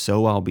obey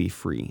so I'll be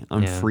free.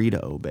 I'm Yeah. free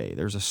to obey.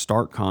 There's a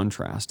stark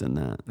contrast in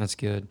that. That's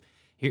good.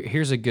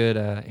 Here's a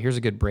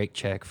good break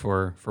check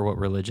for what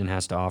religion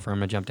has to offer. I'm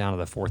gonna jump down to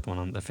the fifth one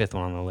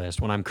on the list.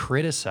 When I'm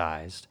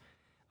criticized,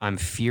 I'm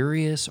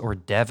furious or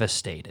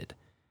devastated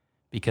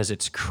because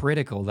it's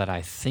critical that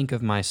I think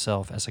of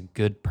myself as a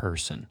good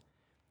person.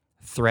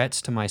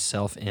 Threats to my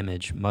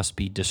self-image must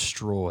be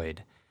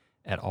destroyed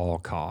at all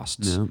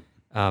costs.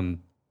 Yeah.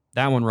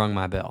 That one rung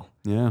my bell.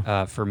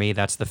 Yeah. For me,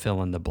 that's the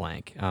fill in the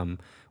blank.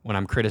 When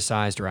I'm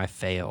criticized or I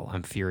fail,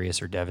 I'm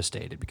furious or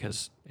devastated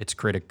because it's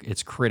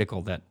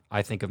critical that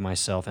I think of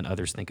myself and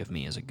others think of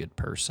me as a good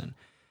person.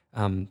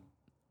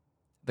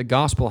 The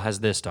gospel has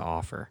this to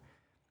offer.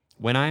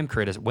 When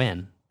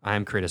I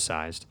am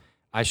criticized.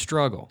 I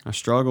struggle. I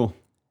struggle.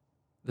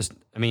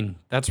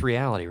 That's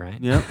reality, right?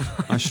 Yep.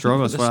 I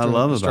struggle. That's what I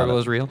love about struggle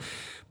it. is real.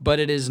 But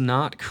it is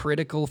not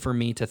critical for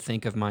me to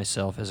think of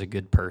myself as a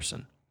good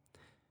person.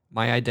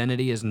 My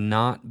identity is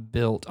not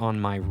built on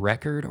my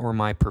record or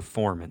my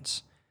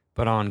performance,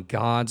 but on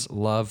God's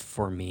love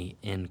for me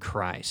in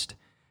Christ.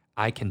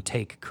 I can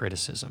take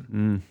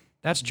criticism.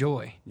 That's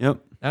joy. Yep.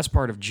 That's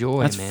part of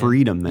joy, That's man.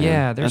 freedom, man.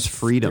 Yeah, that's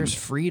freedom. There's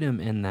freedom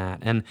in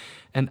that. And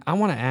I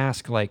want to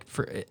ask,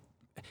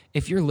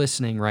 if you're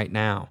listening right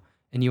now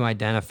and you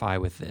identify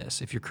with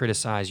this, if you're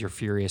criticized, you're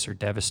furious or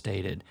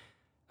devastated,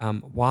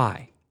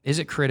 why? Is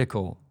it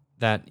critical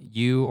that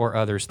you or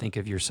others think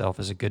of yourself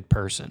as a good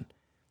person?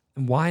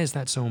 And why is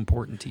that so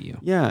important to you?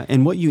 Yeah,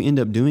 and what you end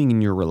up doing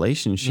in your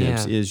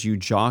relationships is you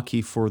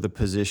jockey for the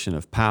position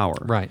of power.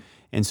 Right.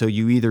 And so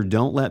you either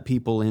don't let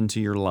people into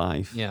your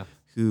life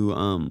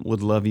who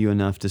would love you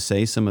enough to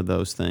say some of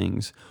those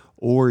things,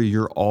 or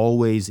you're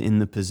always in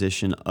the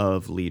position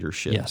of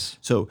leadership. Yes.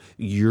 So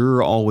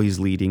you're always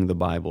leading the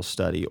Bible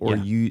study, or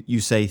you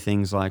say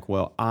things like,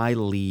 well, I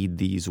lead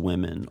these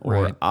women,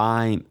 or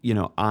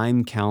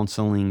I'm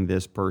counseling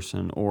this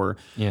person, or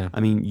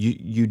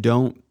you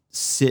don't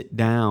sit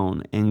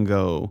down and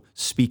go,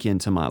 speak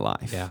into my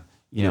life. Yeah.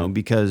 You know,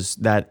 because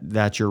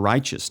that's your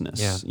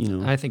righteousness. Yeah. You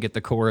know, I think at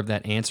the core of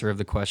that answer of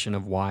the question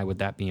of why would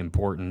that be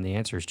important, the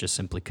answer is just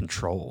simply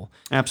control.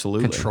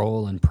 Absolutely.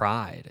 Control and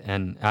pride.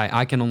 And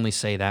I can only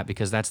say that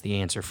because that's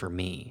the answer for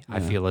me. I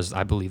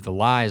believe the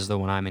lie is, though,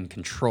 when I'm in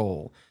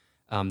control,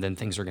 then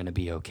things are going to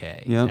be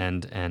okay. Yep.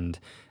 And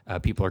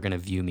people are going to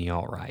view me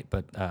all right.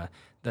 But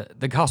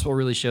the gospel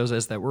really shows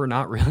us that we're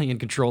not really in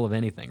control of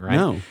anything, right?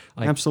 No,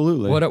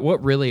 absolutely.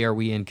 What really are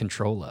we in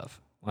control of?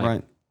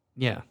 Right.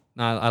 Yeah.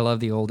 I love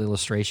the old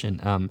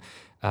illustration.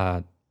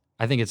 I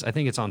think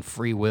it's on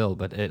free will,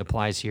 but it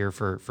applies here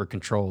for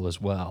control as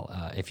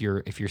well. If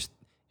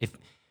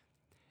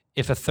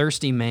a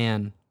thirsty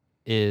man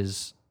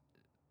is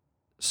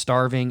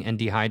starving and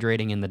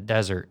dehydrating in the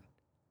desert,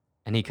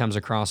 and he comes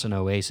across an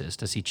oasis,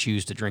 does he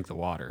choose to drink the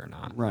water or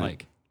not? Right.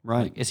 Like,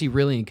 is he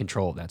really in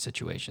control of that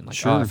situation? Like,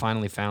 Sure. I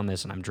finally found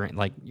this and I'm drinking.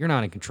 Like, you're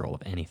not in control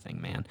of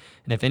anything, man.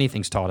 And if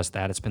anything's taught us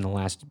that, it's been the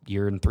last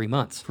year and 3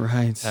 months.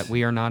 Right. That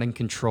we are not in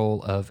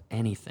control of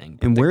anything.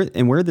 And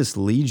where this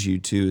leads you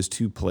to is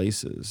two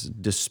places: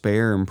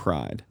 despair and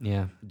pride.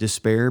 Yeah.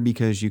 Despair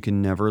because you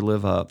can never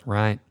live up,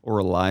 Right. or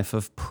a life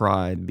of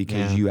pride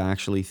because you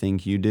actually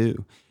think you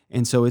do.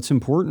 And so it's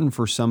important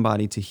for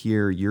somebody to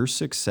hear your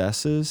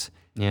successes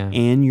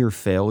and your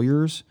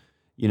failures.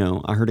 You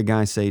know, I heard a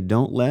guy say,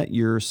 don't let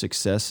your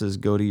successes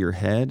go to your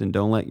head and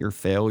don't let your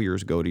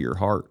failures go to your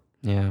heart.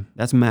 Yeah.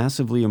 That's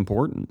massively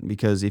important,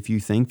 because if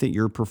you think that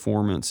your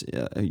performance,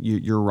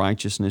 your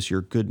righteousness, your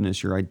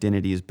goodness, your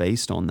identity is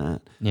based on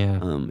that,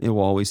 it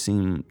will always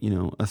seem,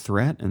 a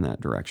threat in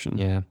that direction.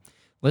 Yeah.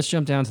 Let's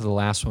jump down to the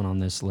last one on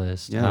this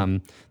list. Yeah.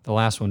 The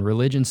last one,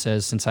 religion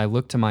says, since I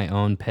look to my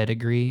own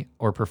pedigree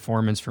or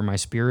performance for my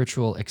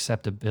spiritual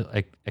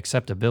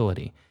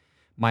acceptability,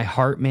 my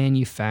heart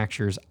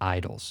manufactures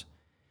idols.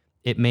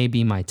 It may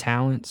be my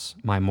talents,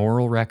 my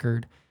moral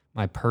record,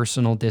 my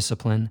personal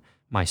discipline,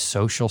 my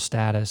social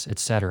status,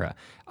 etc.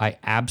 I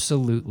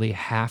absolutely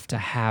have to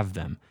have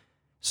them,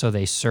 so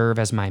they serve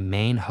as my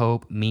main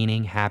hope,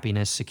 meaning,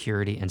 happiness,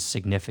 security, and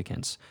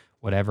significance,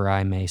 whatever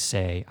I may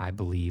say I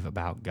believe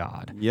about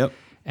God. Yep.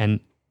 And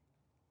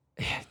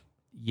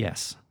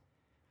yes.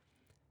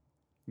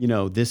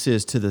 This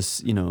is to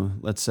this,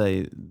 let's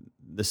say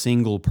the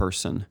single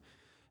person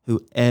who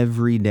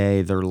every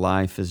day their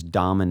life is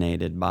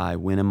dominated by,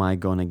 when am I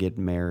going to get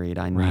married?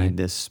 I need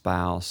this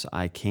spouse.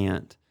 I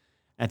can't.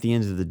 At the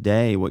end of the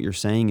day, what you're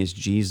saying is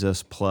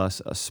Jesus plus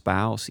a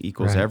spouse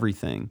equals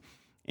everything.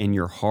 And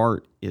your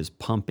heart is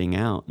pumping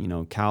out.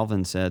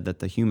 Calvin said that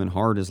the human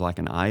heart is like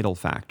an idol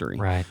factory.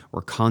 Right.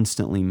 We're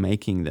constantly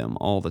making them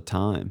all the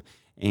time.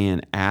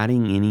 And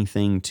adding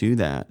anything to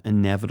that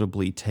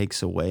inevitably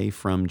takes away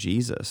from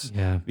Jesus.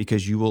 Yeah.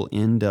 Because you will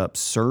end up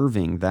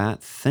serving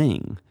that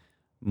thing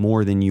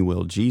more than you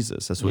will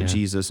Jesus. That's what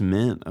Jesus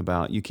meant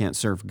about you can't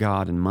serve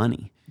God and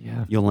money.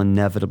 Yeah. You'll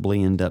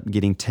inevitably end up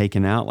getting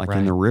taken out like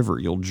in the river.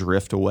 You'll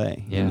drift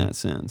away in that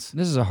sense.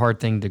 This is a hard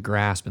thing to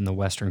grasp in the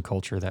Western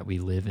culture that we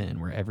live in,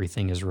 where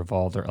everything is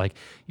revolved. Like,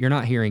 you're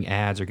not hearing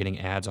ads or getting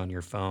ads on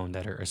your phone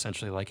that are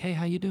essentially like, hey,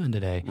 how you doing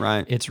today?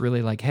 Right. It's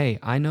really like, hey,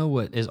 I know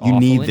what is awful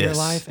in your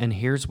life, and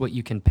here's what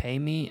you can pay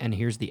me, and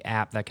here's the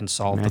app that can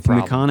solve the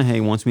problem.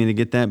 Matthew McConaughey wants me to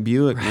get that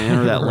Buick, man,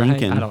 or that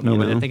Lincoln. I don't know,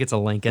 but I think it's a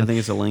Lincoln. I think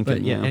it's a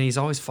Lincoln, but and he's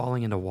always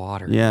falling into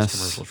water in Yes.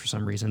 his commercials for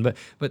some reason. But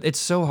it's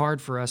so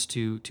hard for us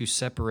to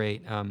separate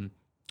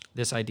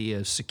this idea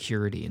of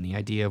security and the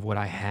idea of what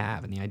I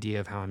have and the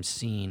idea of how I'm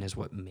seen as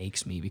what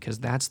makes me, because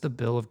that's the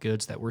bill of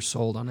goods that we're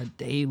sold on a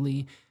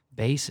daily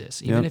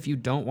basis. Even if you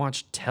don't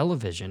watch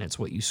television, it's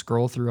what you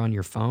scroll through on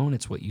your phone.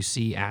 It's what you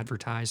see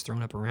advertised,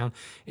 thrown up around.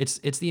 It's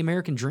the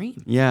American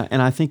dream. Yeah,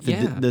 and I think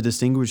the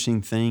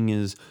distinguishing thing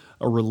is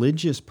a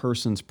religious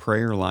person's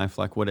prayer life,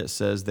 like what it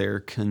says there,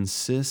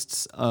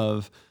 consists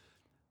of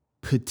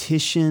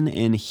petition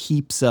and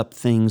heaps up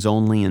things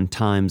only in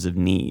times of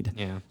need.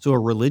 Yeah. So a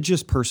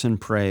religious person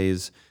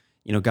prays,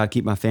 God,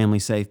 keep my family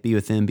safe, be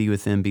with them, be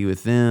with them, be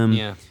with them.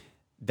 Yeah.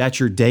 That's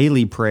your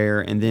daily prayer.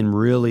 And then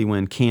really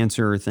when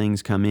cancer or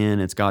things come in,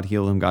 it's God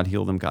heal them, God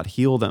heal them, God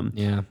heal them.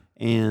 Yeah.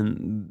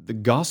 And the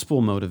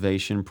gospel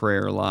motivation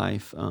prayer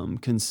life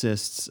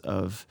consists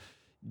of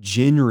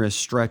generous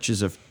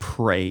stretches of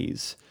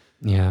praise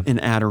Yeah.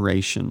 and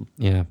adoration.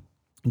 Yeah.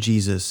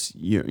 Jesus,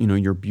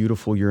 you're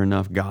beautiful, you're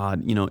enough,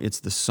 God. It's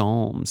the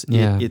Psalms.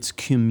 Yeah. It's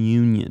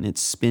communion.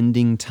 It's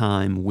spending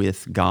time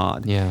with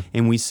God. Yeah.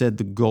 And we said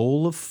the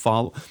goal of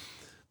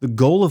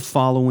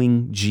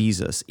following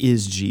Jesus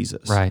is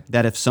Jesus. Right.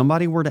 That if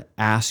somebody were to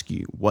ask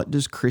you, what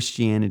does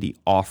Christianity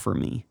offer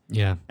me?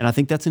 Yeah. And I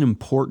think that's an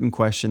important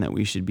question that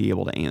we should be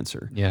able to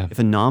answer. Yeah. If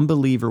a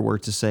non-believer were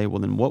to say, well,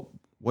 then what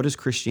does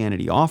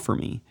Christianity offer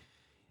me?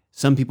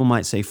 Some people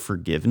might say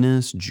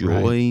forgiveness,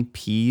 joy,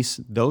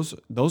 peace. Those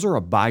are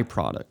a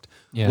byproduct.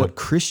 Yeah. What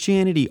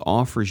Christianity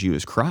offers you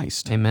is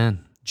Christ, Amen.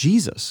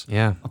 Jesus,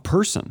 Yeah. a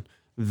person.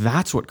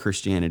 That's what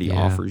Christianity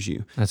Yeah. offers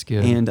you. That's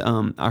good. And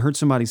I heard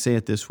somebody say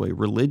it this way: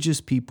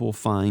 religious people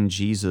find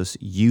Jesus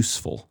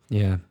useful,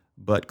 Yeah.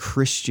 but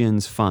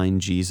Christians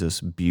find Jesus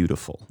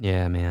beautiful.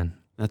 Yeah, man.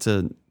 That's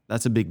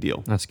a big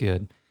deal. That's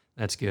good.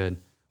 That's good.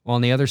 Well,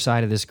 on the other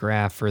side of this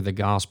graph for the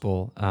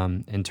gospel,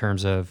 in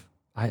terms of,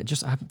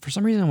 for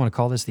some reason I want to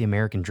call this the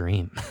American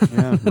dream.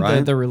 Yeah,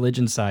 right. the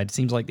religion side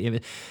seems like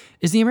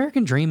is the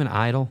American dream an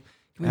idol?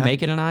 Can we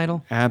make it an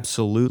idol?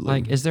 Absolutely.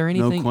 Like, is there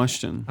anything? No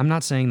question. I'm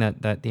not saying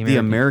that the The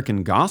American.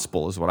 American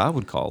gospel is what I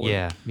would call it.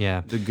 Yeah.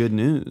 Yeah. The good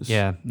news.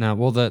 Yeah. No.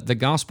 Well, the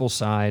gospel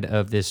side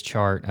of this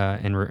chart,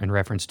 in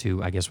reference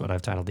to, I guess, what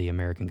I've titled the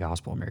American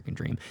gospel, American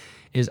dream,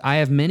 is I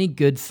have many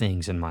good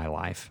things in my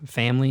life: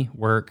 family,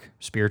 work,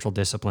 spiritual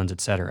disciplines,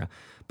 etc.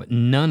 But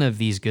none of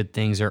these good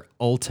things are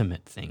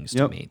ultimate things to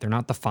Yep. me. They're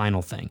not the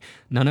final thing.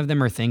 None of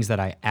them are things that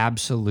I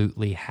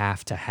absolutely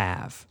have to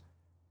have.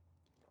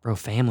 Bro,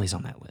 family's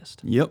on that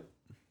list. Yep.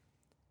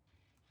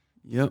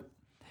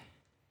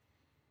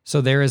 So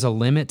there is a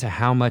limit to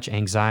how much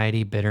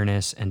anxiety,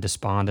 bitterness, and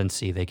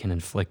despondency they can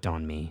inflict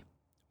on me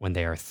when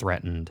they are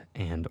threatened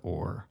and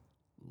or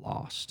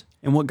lost.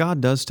 And what God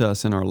does to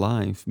us in our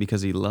life,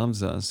 because He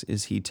loves us,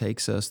 is He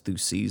takes us through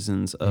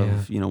seasons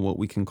of, what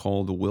we can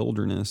call the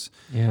wilderness,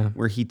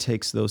 where He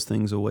takes those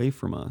things away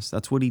from us.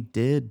 That's what He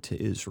did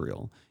to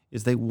Israel,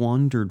 is they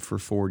wandered for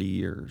 40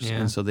 years. Yeah.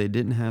 And so they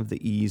didn't have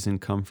the ease and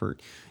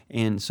comfort.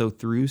 And so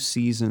through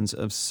seasons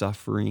of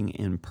suffering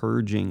and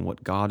purging,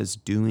 what God is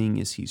doing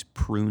is He's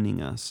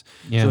pruning us.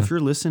 Yeah. So if you're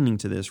listening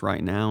to this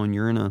right now and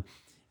you're in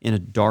a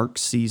dark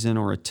season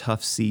or a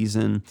tough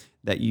season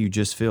that you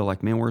just feel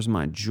like, man, where's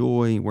my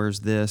joy?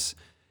 Where's this?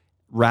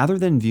 Rather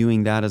than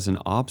viewing that as an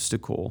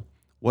obstacle,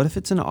 what if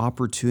it's an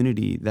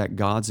opportunity that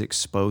God's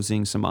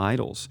exposing some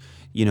idols?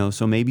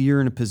 So maybe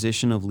you're in a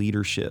position of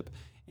leadership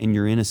and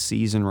you're in a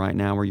season right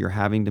now where you're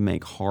having to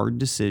make hard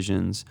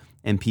decisions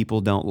and people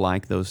don't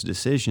like those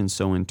decisions.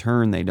 So in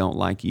turn, they don't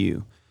like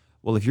you.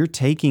 Well, if you're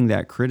taking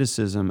that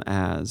criticism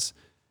as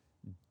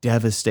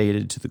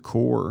devastated to the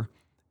core,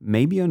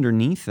 maybe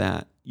underneath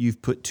that,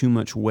 you've put too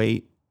much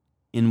weight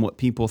in what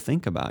people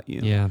think about you.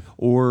 Yeah.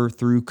 Or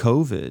through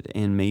COVID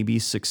and maybe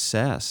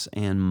success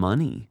and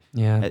money.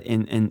 Yeah.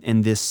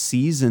 And this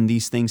season,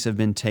 these things have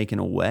been taken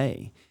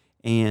away.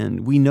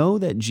 And we know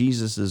that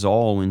Jesus is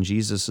all when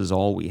Jesus is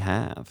all we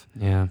have.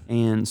 Yeah.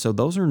 And so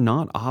those are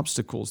not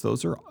obstacles.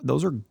 Those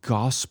are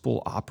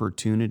gospel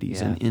opportunities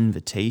and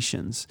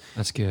invitations.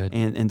 That's good.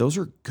 And those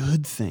are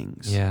good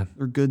things. Yeah.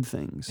 They're good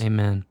things.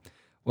 Amen.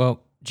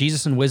 Well,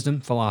 Jesus and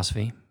wisdom,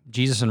 philosophy.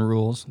 Jesus and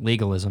rules,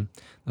 legalism.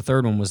 The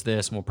third one was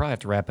this, and we'll probably have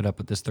to wrap it up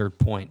with this third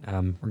point.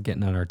 We're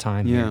getting out of our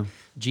time here.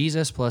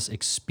 Jesus plus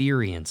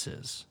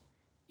experiences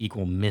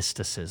equal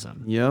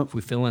mysticism. Yep. If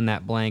we fill in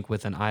that blank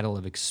with an idol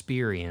of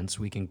experience,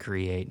 we can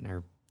create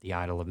the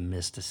idol of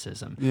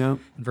mysticism. Yep.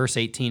 In verse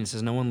 18, it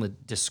says, no one will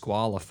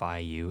disqualify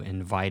you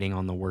inviting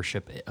on the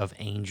worship of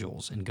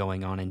angels and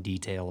going on in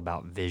detail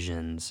about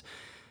visions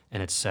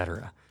and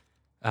etc.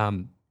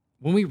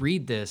 When we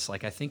read this, I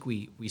think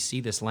we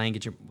see this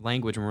language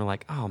and we're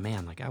like, oh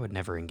man, I would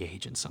never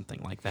engage in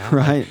something like that.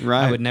 Right.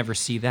 I would never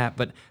see that.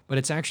 But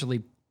it's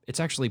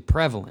actually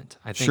prevalent.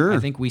 I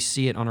think we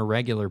see it on a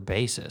regular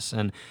basis.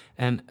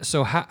 And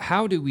so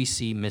how do we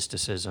see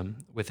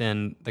mysticism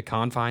within the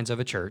confines of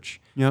a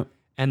church? Yep.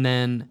 And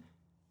then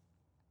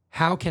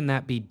how can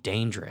that be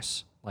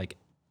dangerous?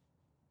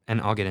 And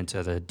I'll get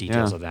into the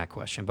details of that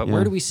question. But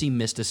where do we see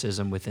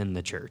mysticism within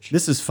the church?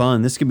 This is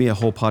fun. This could be a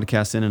whole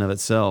podcast in and of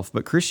itself.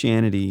 But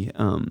Christianity,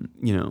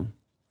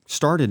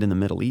 started in the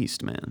Middle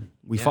East, man.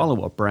 We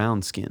follow a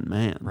brown-skinned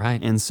man.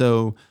 Right. And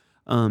so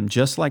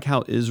just like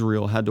how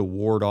Israel had to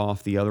ward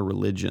off the other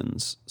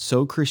religions,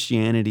 so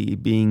Christianity,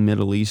 being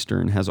Middle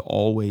Eastern, has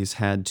always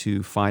had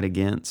to fight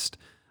against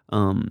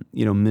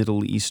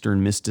Middle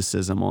Eastern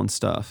mysticism on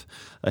stuff.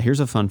 Here's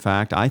a fun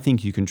fact. I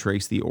think you can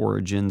trace the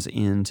origins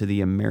into the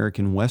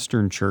American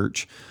Western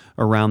Church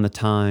around the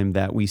time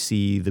that we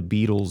see the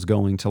Beatles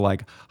going to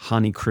like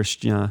Hare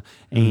Krishna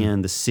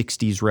and the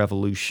 60s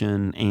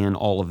revolution and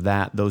all of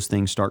that, those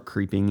things start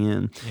creeping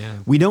in. Yeah.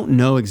 We don't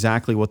know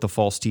exactly what the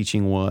false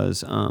teaching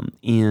was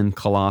in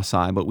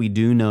Colossae, but we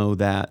do know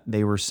that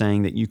they were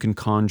saying that you can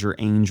conjure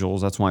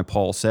angels. That's why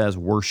Paul says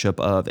worship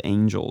of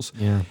angels.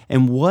 Yeah.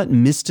 And what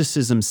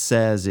mysticism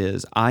says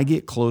is I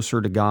get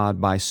closer to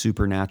God by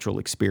supernatural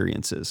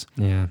experiences.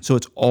 Yeah. So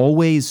it's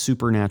always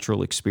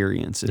supernatural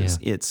experiences.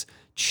 Yeah. It's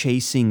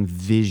chasing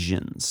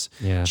visions,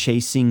 Yeah.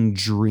 chasing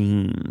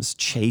dreams,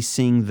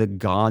 chasing the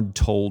God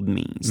told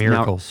me's.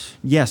 Miracles.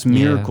 Now, yes,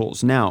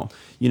 miracles. Now,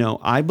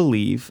 I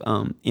believe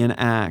in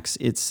Acts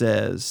it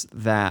says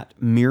that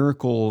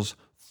miracles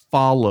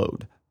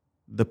followed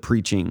the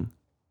preaching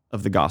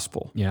of the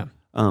gospel. Yeah.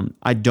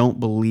 I don't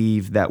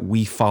believe that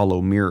we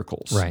follow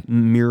miracles. Right.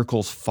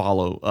 Miracles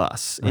follow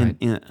us Right.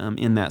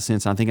 in that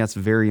sense. I think that's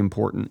very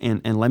important.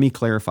 And let me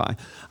clarify,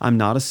 I'm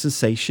not a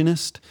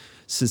cessationist.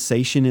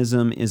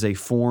 Cessationism is a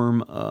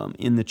form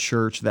in the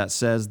church that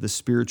says the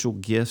spiritual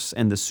gifts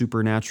and the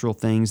supernatural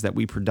things that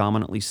we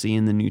predominantly see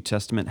in the New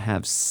Testament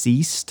have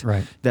ceased.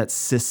 Right. That's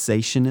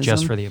cessationism.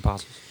 Just for the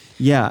apostles.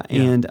 Yeah,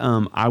 and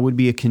I would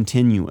be a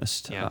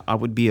continuist. Yeah. I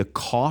would be a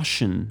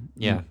cautionary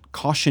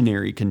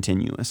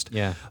continuist.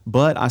 Yeah.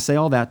 But I say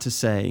all that to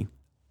say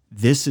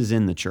this is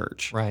in the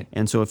church. Right.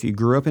 And so if you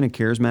grew up in a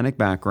charismatic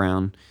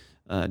background,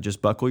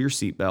 just buckle your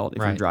seatbelt if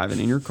you're Right. driving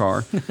in your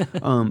car.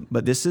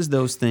 But this is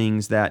those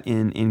things that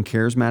in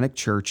charismatic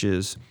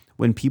churches,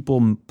 when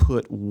people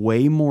put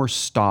way more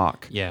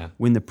stock, Yeah.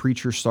 when the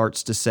preacher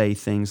starts to say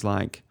things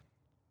like,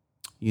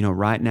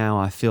 right now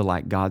I feel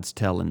like God's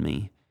telling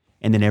me.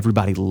 And then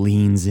everybody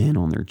leans in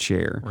on their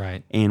chair.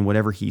 Right. And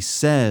whatever he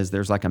says,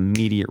 there's like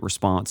immediate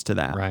response to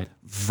that. Right.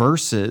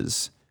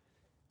 Versus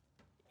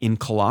in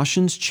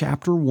Colossians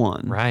chapter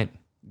 1, Right.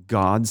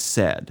 God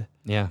said,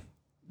 Yeah.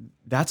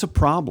 that's a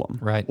problem.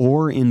 Right.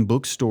 Or in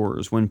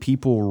bookstores, when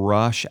people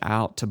rush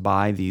out to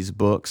buy these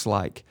books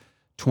like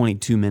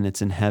 22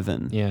 Minutes in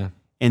Heaven, Yeah.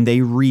 and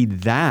they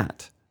read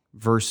that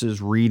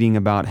versus reading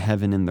about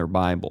heaven in their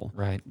Bible.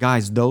 Right.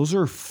 Guys, those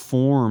are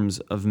forms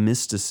of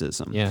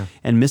mysticism. Yeah.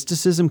 And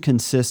mysticism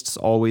consists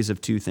always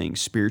of two things: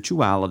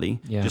 spirituality,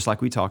 Yeah. just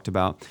like we talked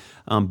about.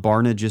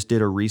 Barna just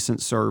did a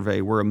recent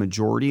survey where a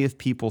majority of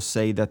people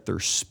say that they're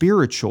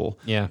spiritual,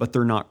 Yeah. but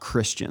they're not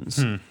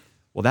Christians.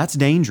 Well, that's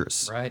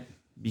dangerous. Right.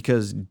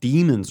 Because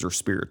demons are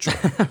spiritual.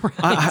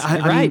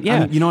 Right,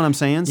 yeah. You know what I'm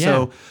saying?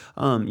 Yeah.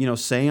 So,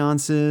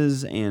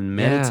 seances and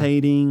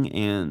meditating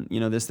and,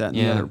 this, that, and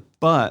the Yeah. other.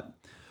 But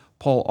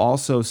Paul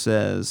also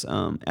says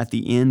at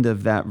the end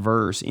of that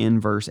verse, in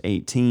verse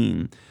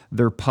 18,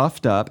 they're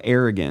puffed up,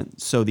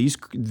 arrogant. So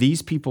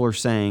these people are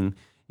saying,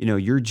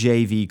 you're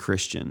JV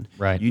Christian.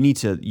 Right. You need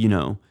to,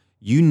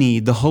 you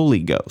need the Holy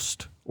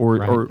Ghost or,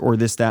 Right. or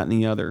this, that, and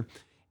the other.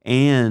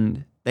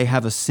 And they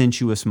have a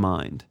sensuous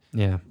mind.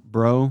 Yeah.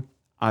 Bro,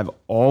 I've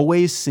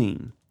always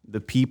seen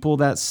the people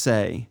that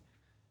say,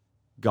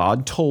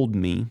 God told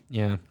me,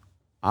 Yeah.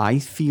 I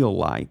feel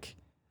like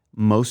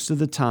most of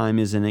the time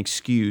is an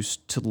excuse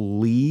to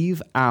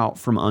leave out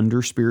from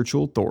under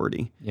spiritual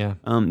authority. Yeah.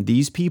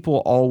 These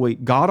people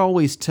God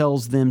always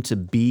tells them to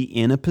be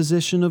in a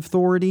position of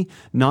authority,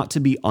 not to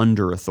be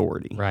under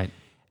authority. Right.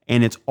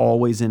 And it's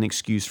always an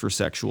excuse for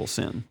sexual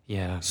sin.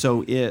 Yeah.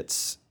 So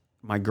it's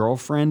my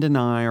girlfriend and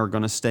I are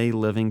going to stay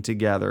living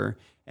together,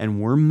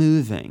 and we're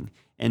moving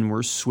and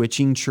we're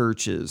switching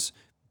churches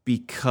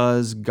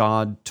because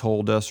God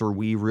told us, or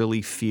we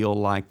really feel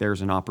like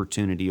there's an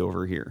opportunity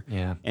over here.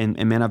 Yeah. And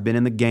man, I've been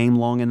in the game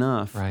long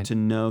enough Right. to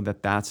know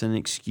that that's an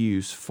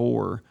excuse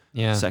for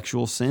Yeah.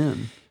 sexual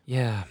sin.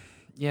 Yeah.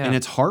 Yeah. And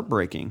it's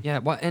heartbreaking. Yeah.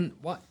 What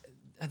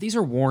these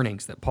are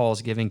warnings that Paul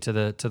is giving to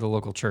the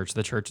local church,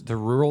 the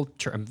rural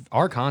church,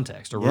 our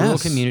context, a rural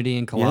Yes. community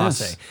in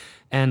Colossae.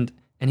 Yes.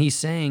 And he's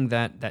saying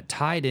that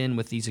tied in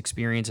with these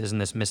experiences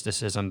and this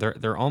mysticism,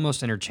 they're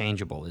almost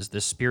interchangeable, is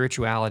this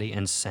spirituality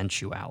and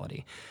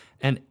sensuality.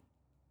 And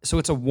so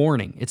it's a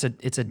warning. It's a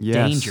Yes.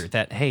 danger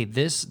that, hey,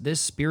 this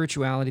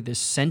spirituality, this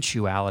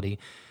sensuality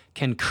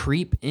can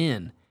creep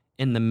in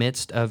the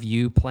midst of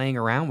you playing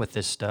around with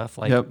this stuff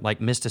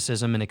like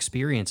mysticism and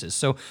experiences.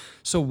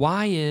 So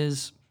why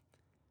is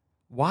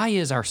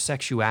our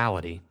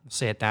sexuality,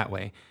 say it that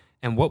way,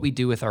 and what we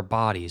do with our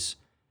bodies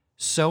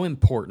so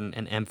important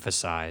and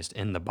emphasized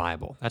in the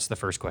Bible? That's the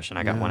first question.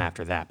 I got one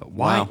after that. But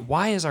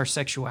why is our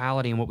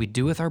sexuality and what we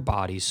do with our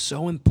bodies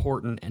so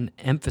important and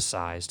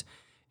emphasized?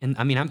 And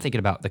I mean, I'm thinking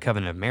about the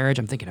covenant of marriage.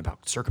 I'm thinking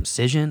about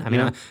circumcision. I mean,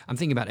 I'm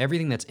thinking about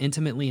everything that's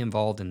intimately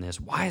involved in this.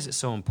 Why is it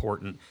so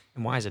important,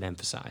 and why is it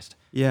emphasized?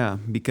 Yeah,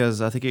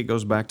 because I think it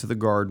goes back to the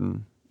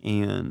garden,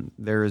 and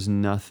there is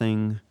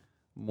nothing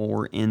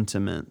more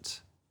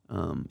intimate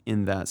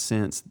in that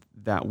sense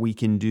that we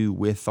can do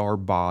with our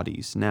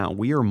bodies. Now,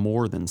 we are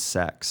more than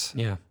sex.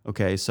 Yeah.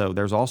 Okay, so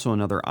there's also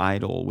another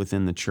idol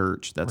within the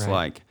church that's Right.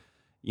 like,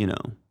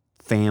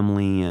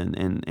 family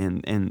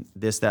and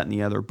this, that, and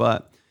the other.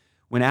 But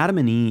when Adam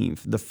and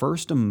Eve, the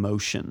first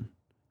emotion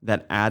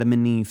that Adam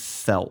and Eve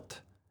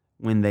felt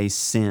when they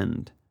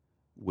sinned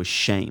was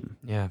shame,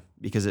 Yeah.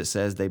 because it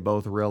says they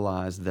both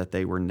realized that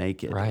they were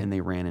naked Right. and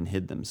they ran and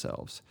hid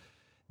themselves.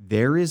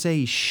 There is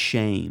a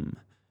shame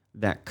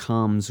that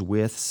comes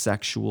with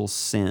sexual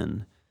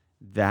sin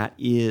that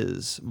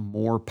is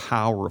more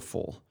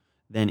powerful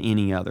than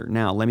any other.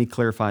 Now, let me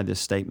clarify this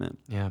statement.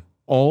 Yeah.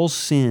 All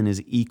sin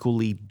is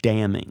equally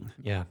damning,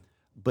 Yeah.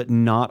 but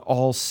not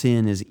all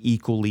sin is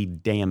equally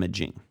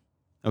damaging.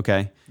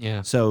 Okay?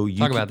 Yeah. So you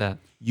Talk can, about that.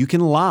 you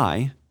can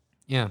lie,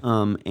 Yeah.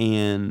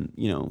 and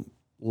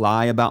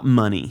lie about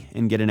money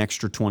and get an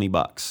extra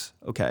 $20.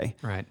 Okay,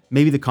 Right.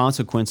 maybe the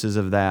consequences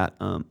of that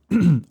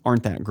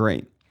aren't that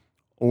great.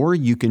 Or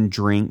you can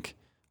drink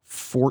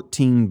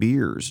 14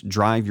 beers,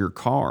 drive your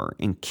car,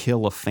 and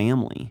kill a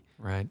family.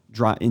 Right.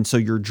 And so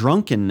your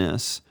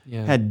drunkenness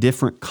Yeah. had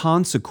different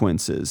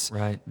consequences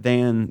Right.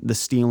 than the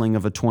stealing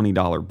of a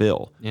 $20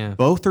 bill. Yeah.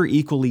 Both are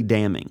equally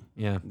damning.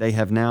 Yeah. They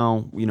have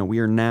now, we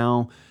are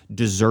now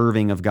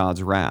deserving of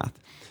God's wrath.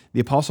 The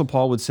Apostle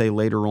Paul would say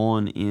later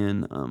on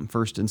in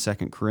 1st and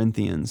 2nd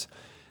Corinthians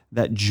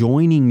that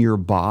joining your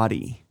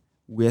body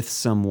with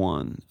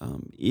someone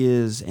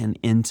is an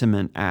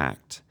intimate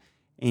act.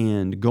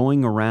 And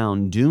going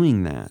around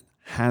doing that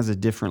has a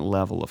different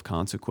level of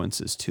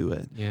consequences to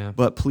it. Yeah.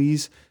 But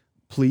please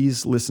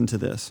listen to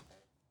this.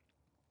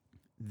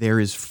 There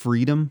is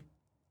freedom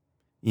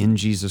in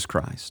Jesus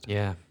Christ.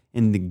 Yeah.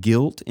 And the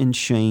guilt and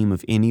shame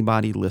of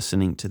anybody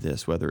listening to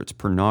this, whether it's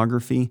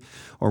pornography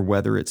or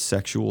whether it's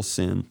sexual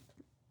sin,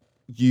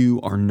 you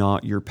are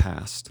not your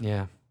past.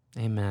 Yeah.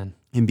 Amen.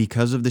 And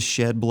because of the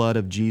shed blood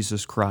of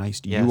Jesus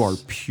Christ, Yes. you are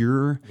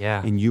pure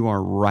Yeah. and you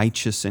are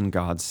righteous in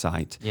God's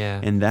sight.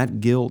 Yeah. And that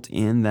guilt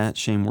and that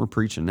shame, we're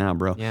preaching now,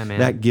 bro. Yeah, man.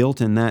 That guilt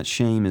and that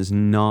shame is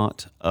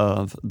not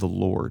of the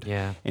Lord.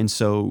 Yeah. And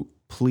so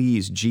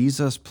please,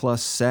 Jesus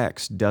plus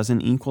sex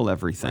doesn't equal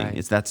everything.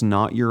 Right. That's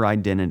not your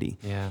identity.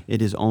 Yeah.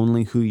 It is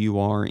only who you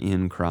are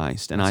in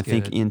Christ. And That's I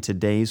think good. in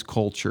today's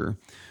culture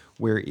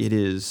where it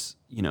is,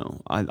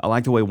 I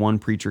like the way one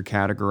preacher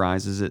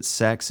categorizes it.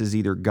 Sex is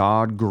either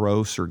God,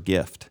 gross, or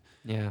gift.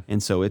 Yeah.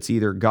 And so it's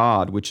either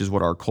God, which is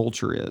what our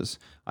culture is.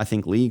 I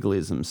think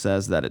legalism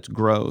says that it's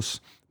gross,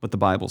 but the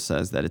Bible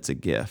says that it's a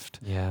gift.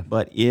 Yeah.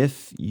 But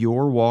if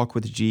your walk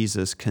with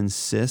Jesus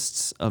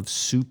consists of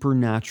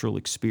supernatural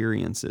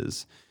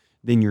experiences,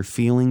 then your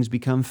feelings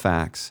become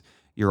facts.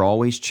 You're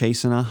always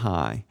chasing a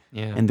high.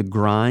 Yeah. And the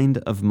grind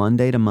of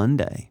Monday to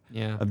Monday,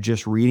 Yeah. of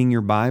just reading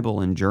your Bible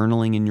and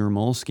journaling in your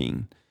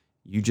Moleskine,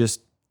 you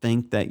just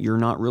think that you're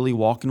not really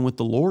walking with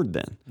the Lord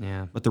then.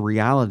 Yeah. But the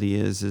reality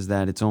is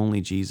that it's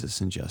only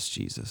Jesus and just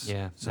Jesus.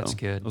 Yeah, that's So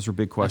good. Those are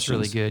big questions.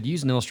 That's really good.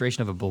 Use an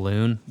illustration of a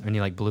balloon and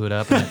you blew it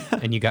up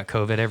and you got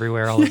COVID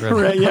everywhere all over.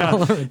 Right, yeah.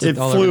 It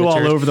flew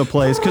all over the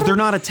place because they're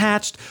not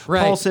attached.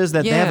 Right. Paul says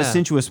that they have a Yeah.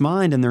 sensuous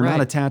mind and they're not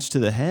Right. attached to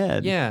the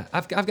head. Yeah,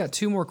 I've got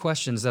two more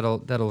questions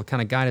that'll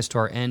kind of guide us to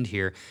our end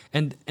here,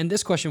 and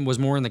this question was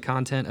more in the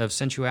content of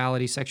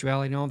sensuality,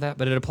 sexuality, and all of that,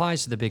 but it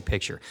applies to the big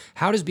picture.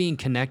 How does being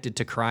connected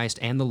to Christ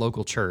and the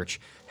local church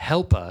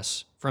help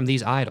us from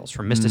these idols,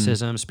 from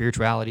mysticism,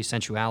 spirituality,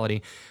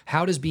 sensuality?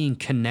 How does being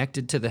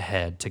connected to the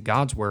head, to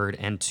God's word,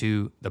 and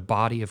to the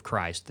body of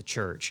Christ, the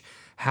church,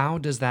 how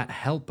does that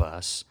help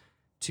us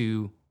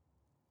to,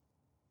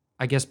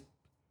 I guess,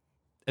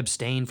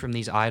 abstain from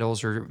these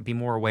idols or be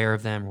more aware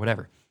of them or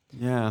whatever?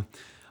 Yeah.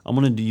 I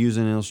wanted to use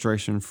an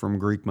illustration from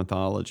Greek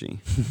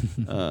mythology.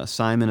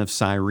 Simon of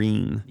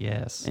Cyrene.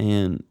 Yes.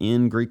 And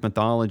in Greek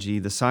mythology,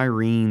 the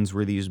Cyrenes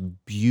were these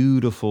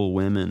beautiful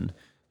women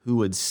who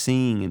would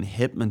sing and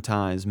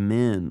hypnotize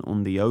men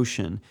on the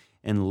ocean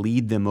and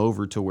lead them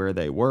over to where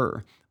they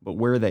were. But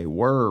where they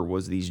were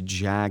was these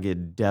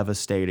jagged,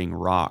 devastating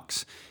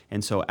rocks.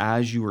 And so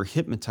as you were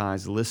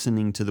hypnotized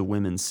listening to the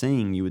women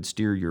sing, you would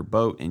steer your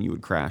boat and you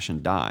would crash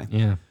and die.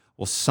 Yeah.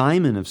 Well,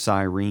 Simon of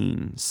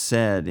Cyrene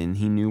said, and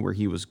he knew where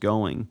he was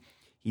going,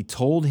 he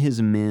told his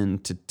men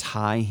to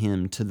tie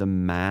him to the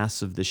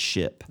mast of the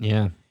ship,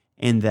 Yeah.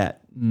 and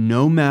that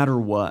no matter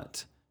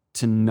what,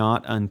 to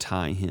not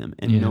untie him,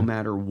 and no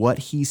matter what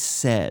he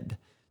said,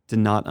 to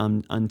not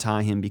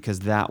untie him, because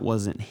that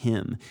wasn't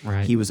him.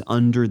 Right. He was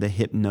under the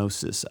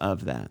hypnosis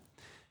of that.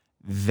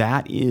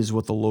 That is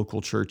what the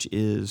local church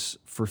is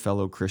for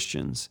fellow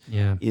Christians.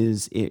 Yeah.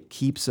 Is it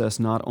keeps us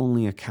not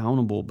only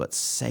accountable but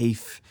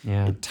safe.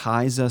 Yeah. It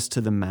ties us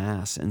to the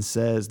mass and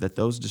says that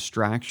those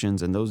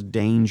distractions and those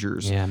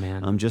dangers, Yeah,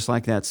 man. just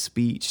like that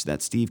speech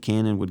that Steve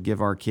Cannon would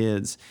give our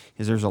kids,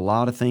 is there's a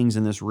lot of things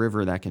in this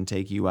river that can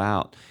take you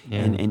out, Yeah.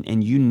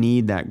 and you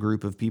need that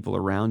group of people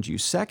around you.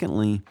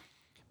 Secondly,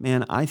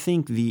 man, I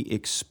think the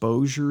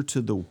exposure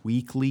to the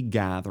weekly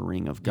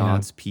gathering of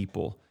God's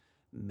people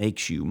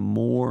makes you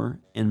more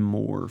and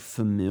more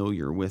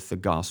familiar with the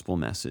gospel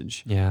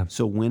message. Yeah.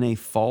 So when a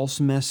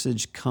false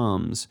message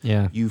comes,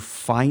 Yeah. you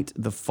fight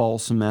the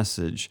false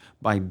message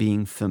by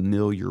being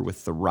familiar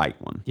with the right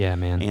one. Yeah,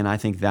 man. And I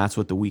think that's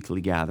what the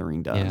weekly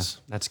gathering Yeah, does.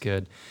 that's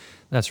good.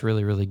 That's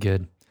really, really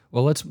good.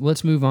 Well,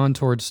 let's move on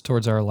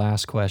towards our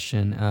last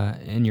question.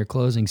 In your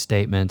closing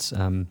statements,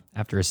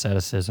 after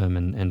asceticism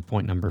and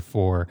point number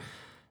 4,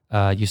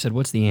 you said,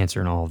 "What's the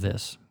answer in all of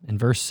this?" In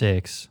verse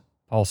 6,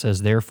 Paul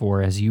says,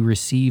 therefore, as you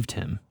received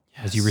him,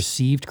 as you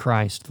received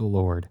Christ the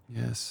Lord,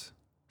 Yes.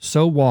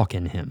 so walk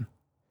in him.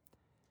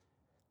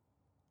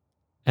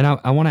 And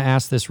I want to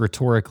ask this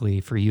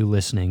rhetorically for you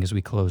listening as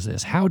we close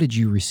this. How did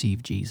you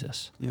receive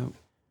Jesus? Yep.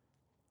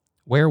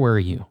 Where were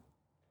you?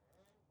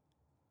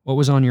 What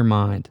was on your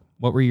mind?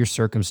 What were your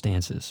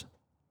circumstances?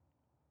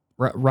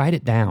 Write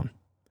it down.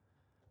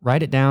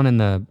 Write it down in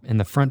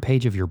the front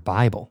page of your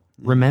Bible.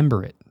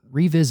 Remember it.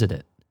 Revisit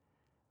it.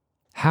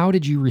 How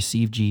did you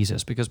receive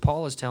Jesus? Because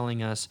Paul is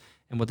telling us,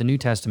 and what the New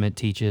Testament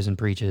teaches and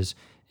preaches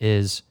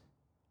is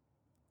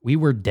we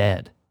were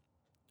dead.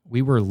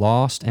 We were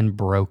lost and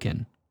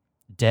broken,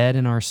 dead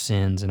in our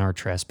sins and our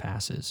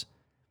trespasses.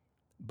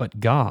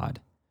 But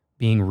God,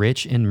 being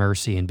rich in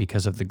mercy and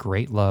because of the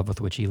great love with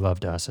which he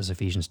loved us, as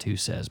Ephesians 2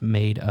 says,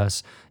 made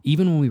us,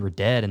 even when we were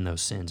dead in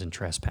those sins and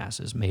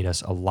trespasses, made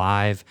us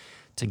alive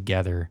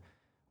together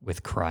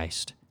with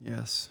Christ.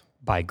 Yes.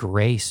 By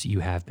grace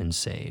you have been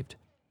saved.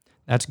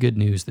 That's good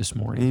news this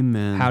morning.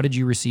 Amen. How did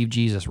you receive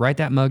Jesus? Write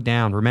that mug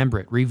down, remember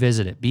it,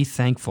 revisit it, be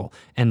thankful,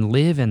 and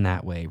live in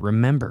that way.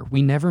 Remember,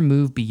 we never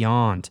move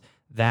beyond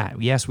that.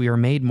 Yes, we are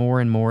made more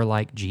and more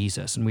like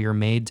Jesus, and we are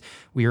made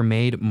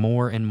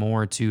more and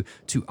more to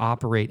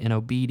operate in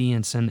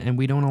obedience, and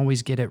we don't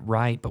always get it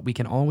right, but we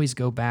can always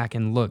go back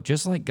and look,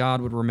 just like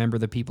God would remind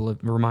the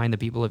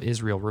people of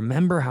Israel,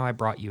 remember how I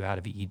brought you out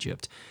of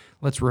Egypt.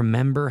 Let's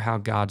remember how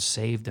God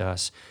saved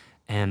us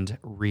and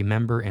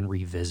remember and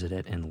revisit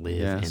it and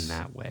live in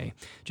that way.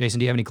 Jason,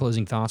 do you have any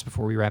closing thoughts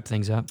before we wrap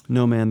things up?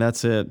 No, man,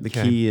 that's it. The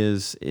key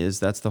is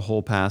that's the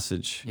whole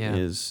passage. Yeah.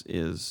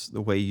 Is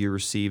the way you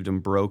received him,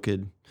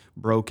 broken,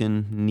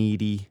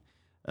 needy,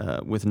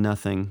 with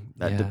nothing.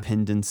 That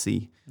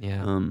dependency.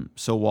 Yeah.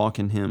 So walk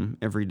in him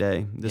every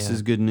day. This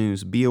is good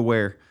news. Be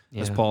aware,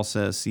 as Paul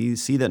says.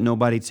 See that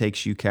nobody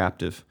takes you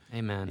captive.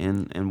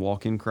 Amen. And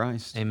walk in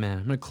Christ. Amen.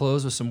 I'm going to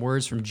close with some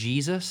words from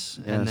Jesus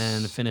and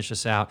then finish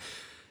us out.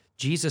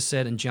 Jesus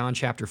said in John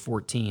chapter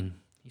 14,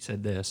 he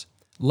said this,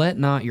 "Let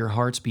not your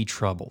hearts be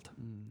troubled.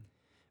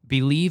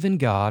 Believe in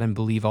God and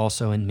believe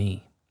also in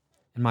me.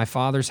 In my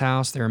Father's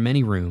house there are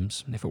many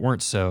rooms, and if it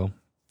weren't so,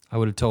 I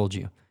would have told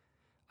you.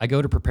 I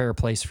go to prepare a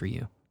place for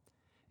you.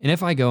 And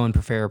if I go and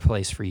prepare a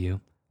place for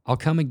you, I'll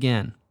come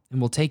again and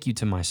will take you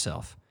to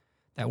myself,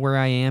 that where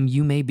I am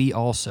you may be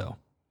also.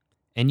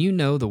 And you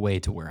know the way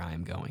to where I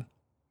am going."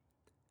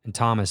 And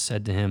Thomas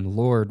said to him,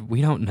 "Lord,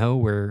 we don't know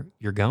where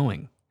you're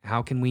going.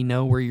 How can we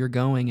know where you're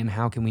going, and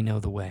how can we know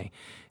the way?"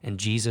 And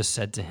Jesus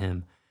said to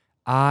him,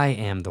 "I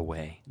am the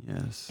way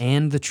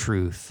and the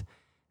truth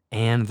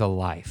and the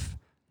life.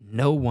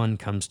 No one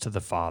comes to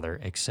the Father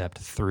except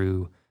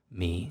through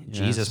me."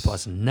 Jesus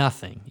plus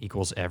nothing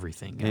equals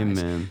everything, guys.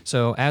 Amen.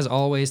 So as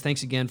always,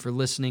 thanks again for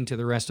listening to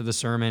the rest of the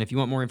sermon. If you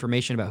want more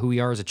information about who we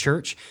are as a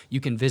church, you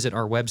can visit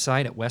our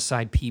website at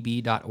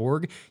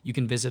westsidepb.org. You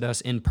can visit us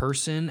in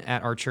person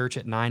at our church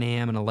at 9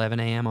 a.m. and 11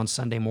 a.m. on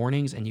Sunday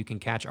mornings, and you can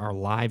catch our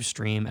live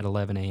stream at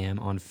 11 a.m.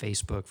 on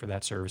Facebook for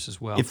that service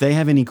as well. If they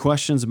have any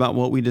questions about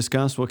what we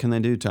discussed, what can they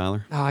do,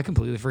 Tyler? Oh, I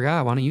completely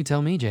forgot. Why don't you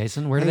tell me,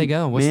 Jason? Where do they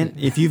go?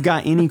 If you've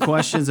got any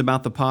questions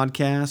about the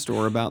podcast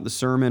or about the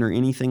sermon or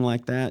anything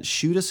like that,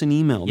 shoot us an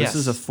email. Yes.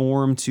 This is a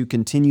forum to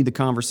continue the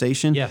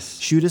conversation. Yes.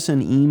 Shoot us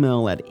an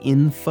email at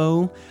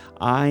info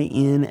at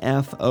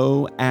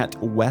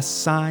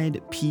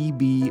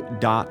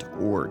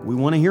westsidepb.org. We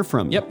want to hear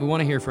from you. Yep, we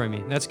want to hear from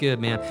you. That's good,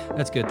 man.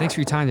 That's good. Thanks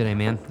for your time today,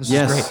 man. This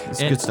Yes, is great. it's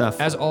good stuff.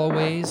 As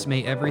always,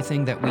 may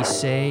everything that we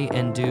say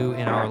and do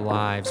in our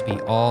lives be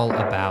all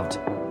about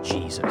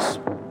Jesus.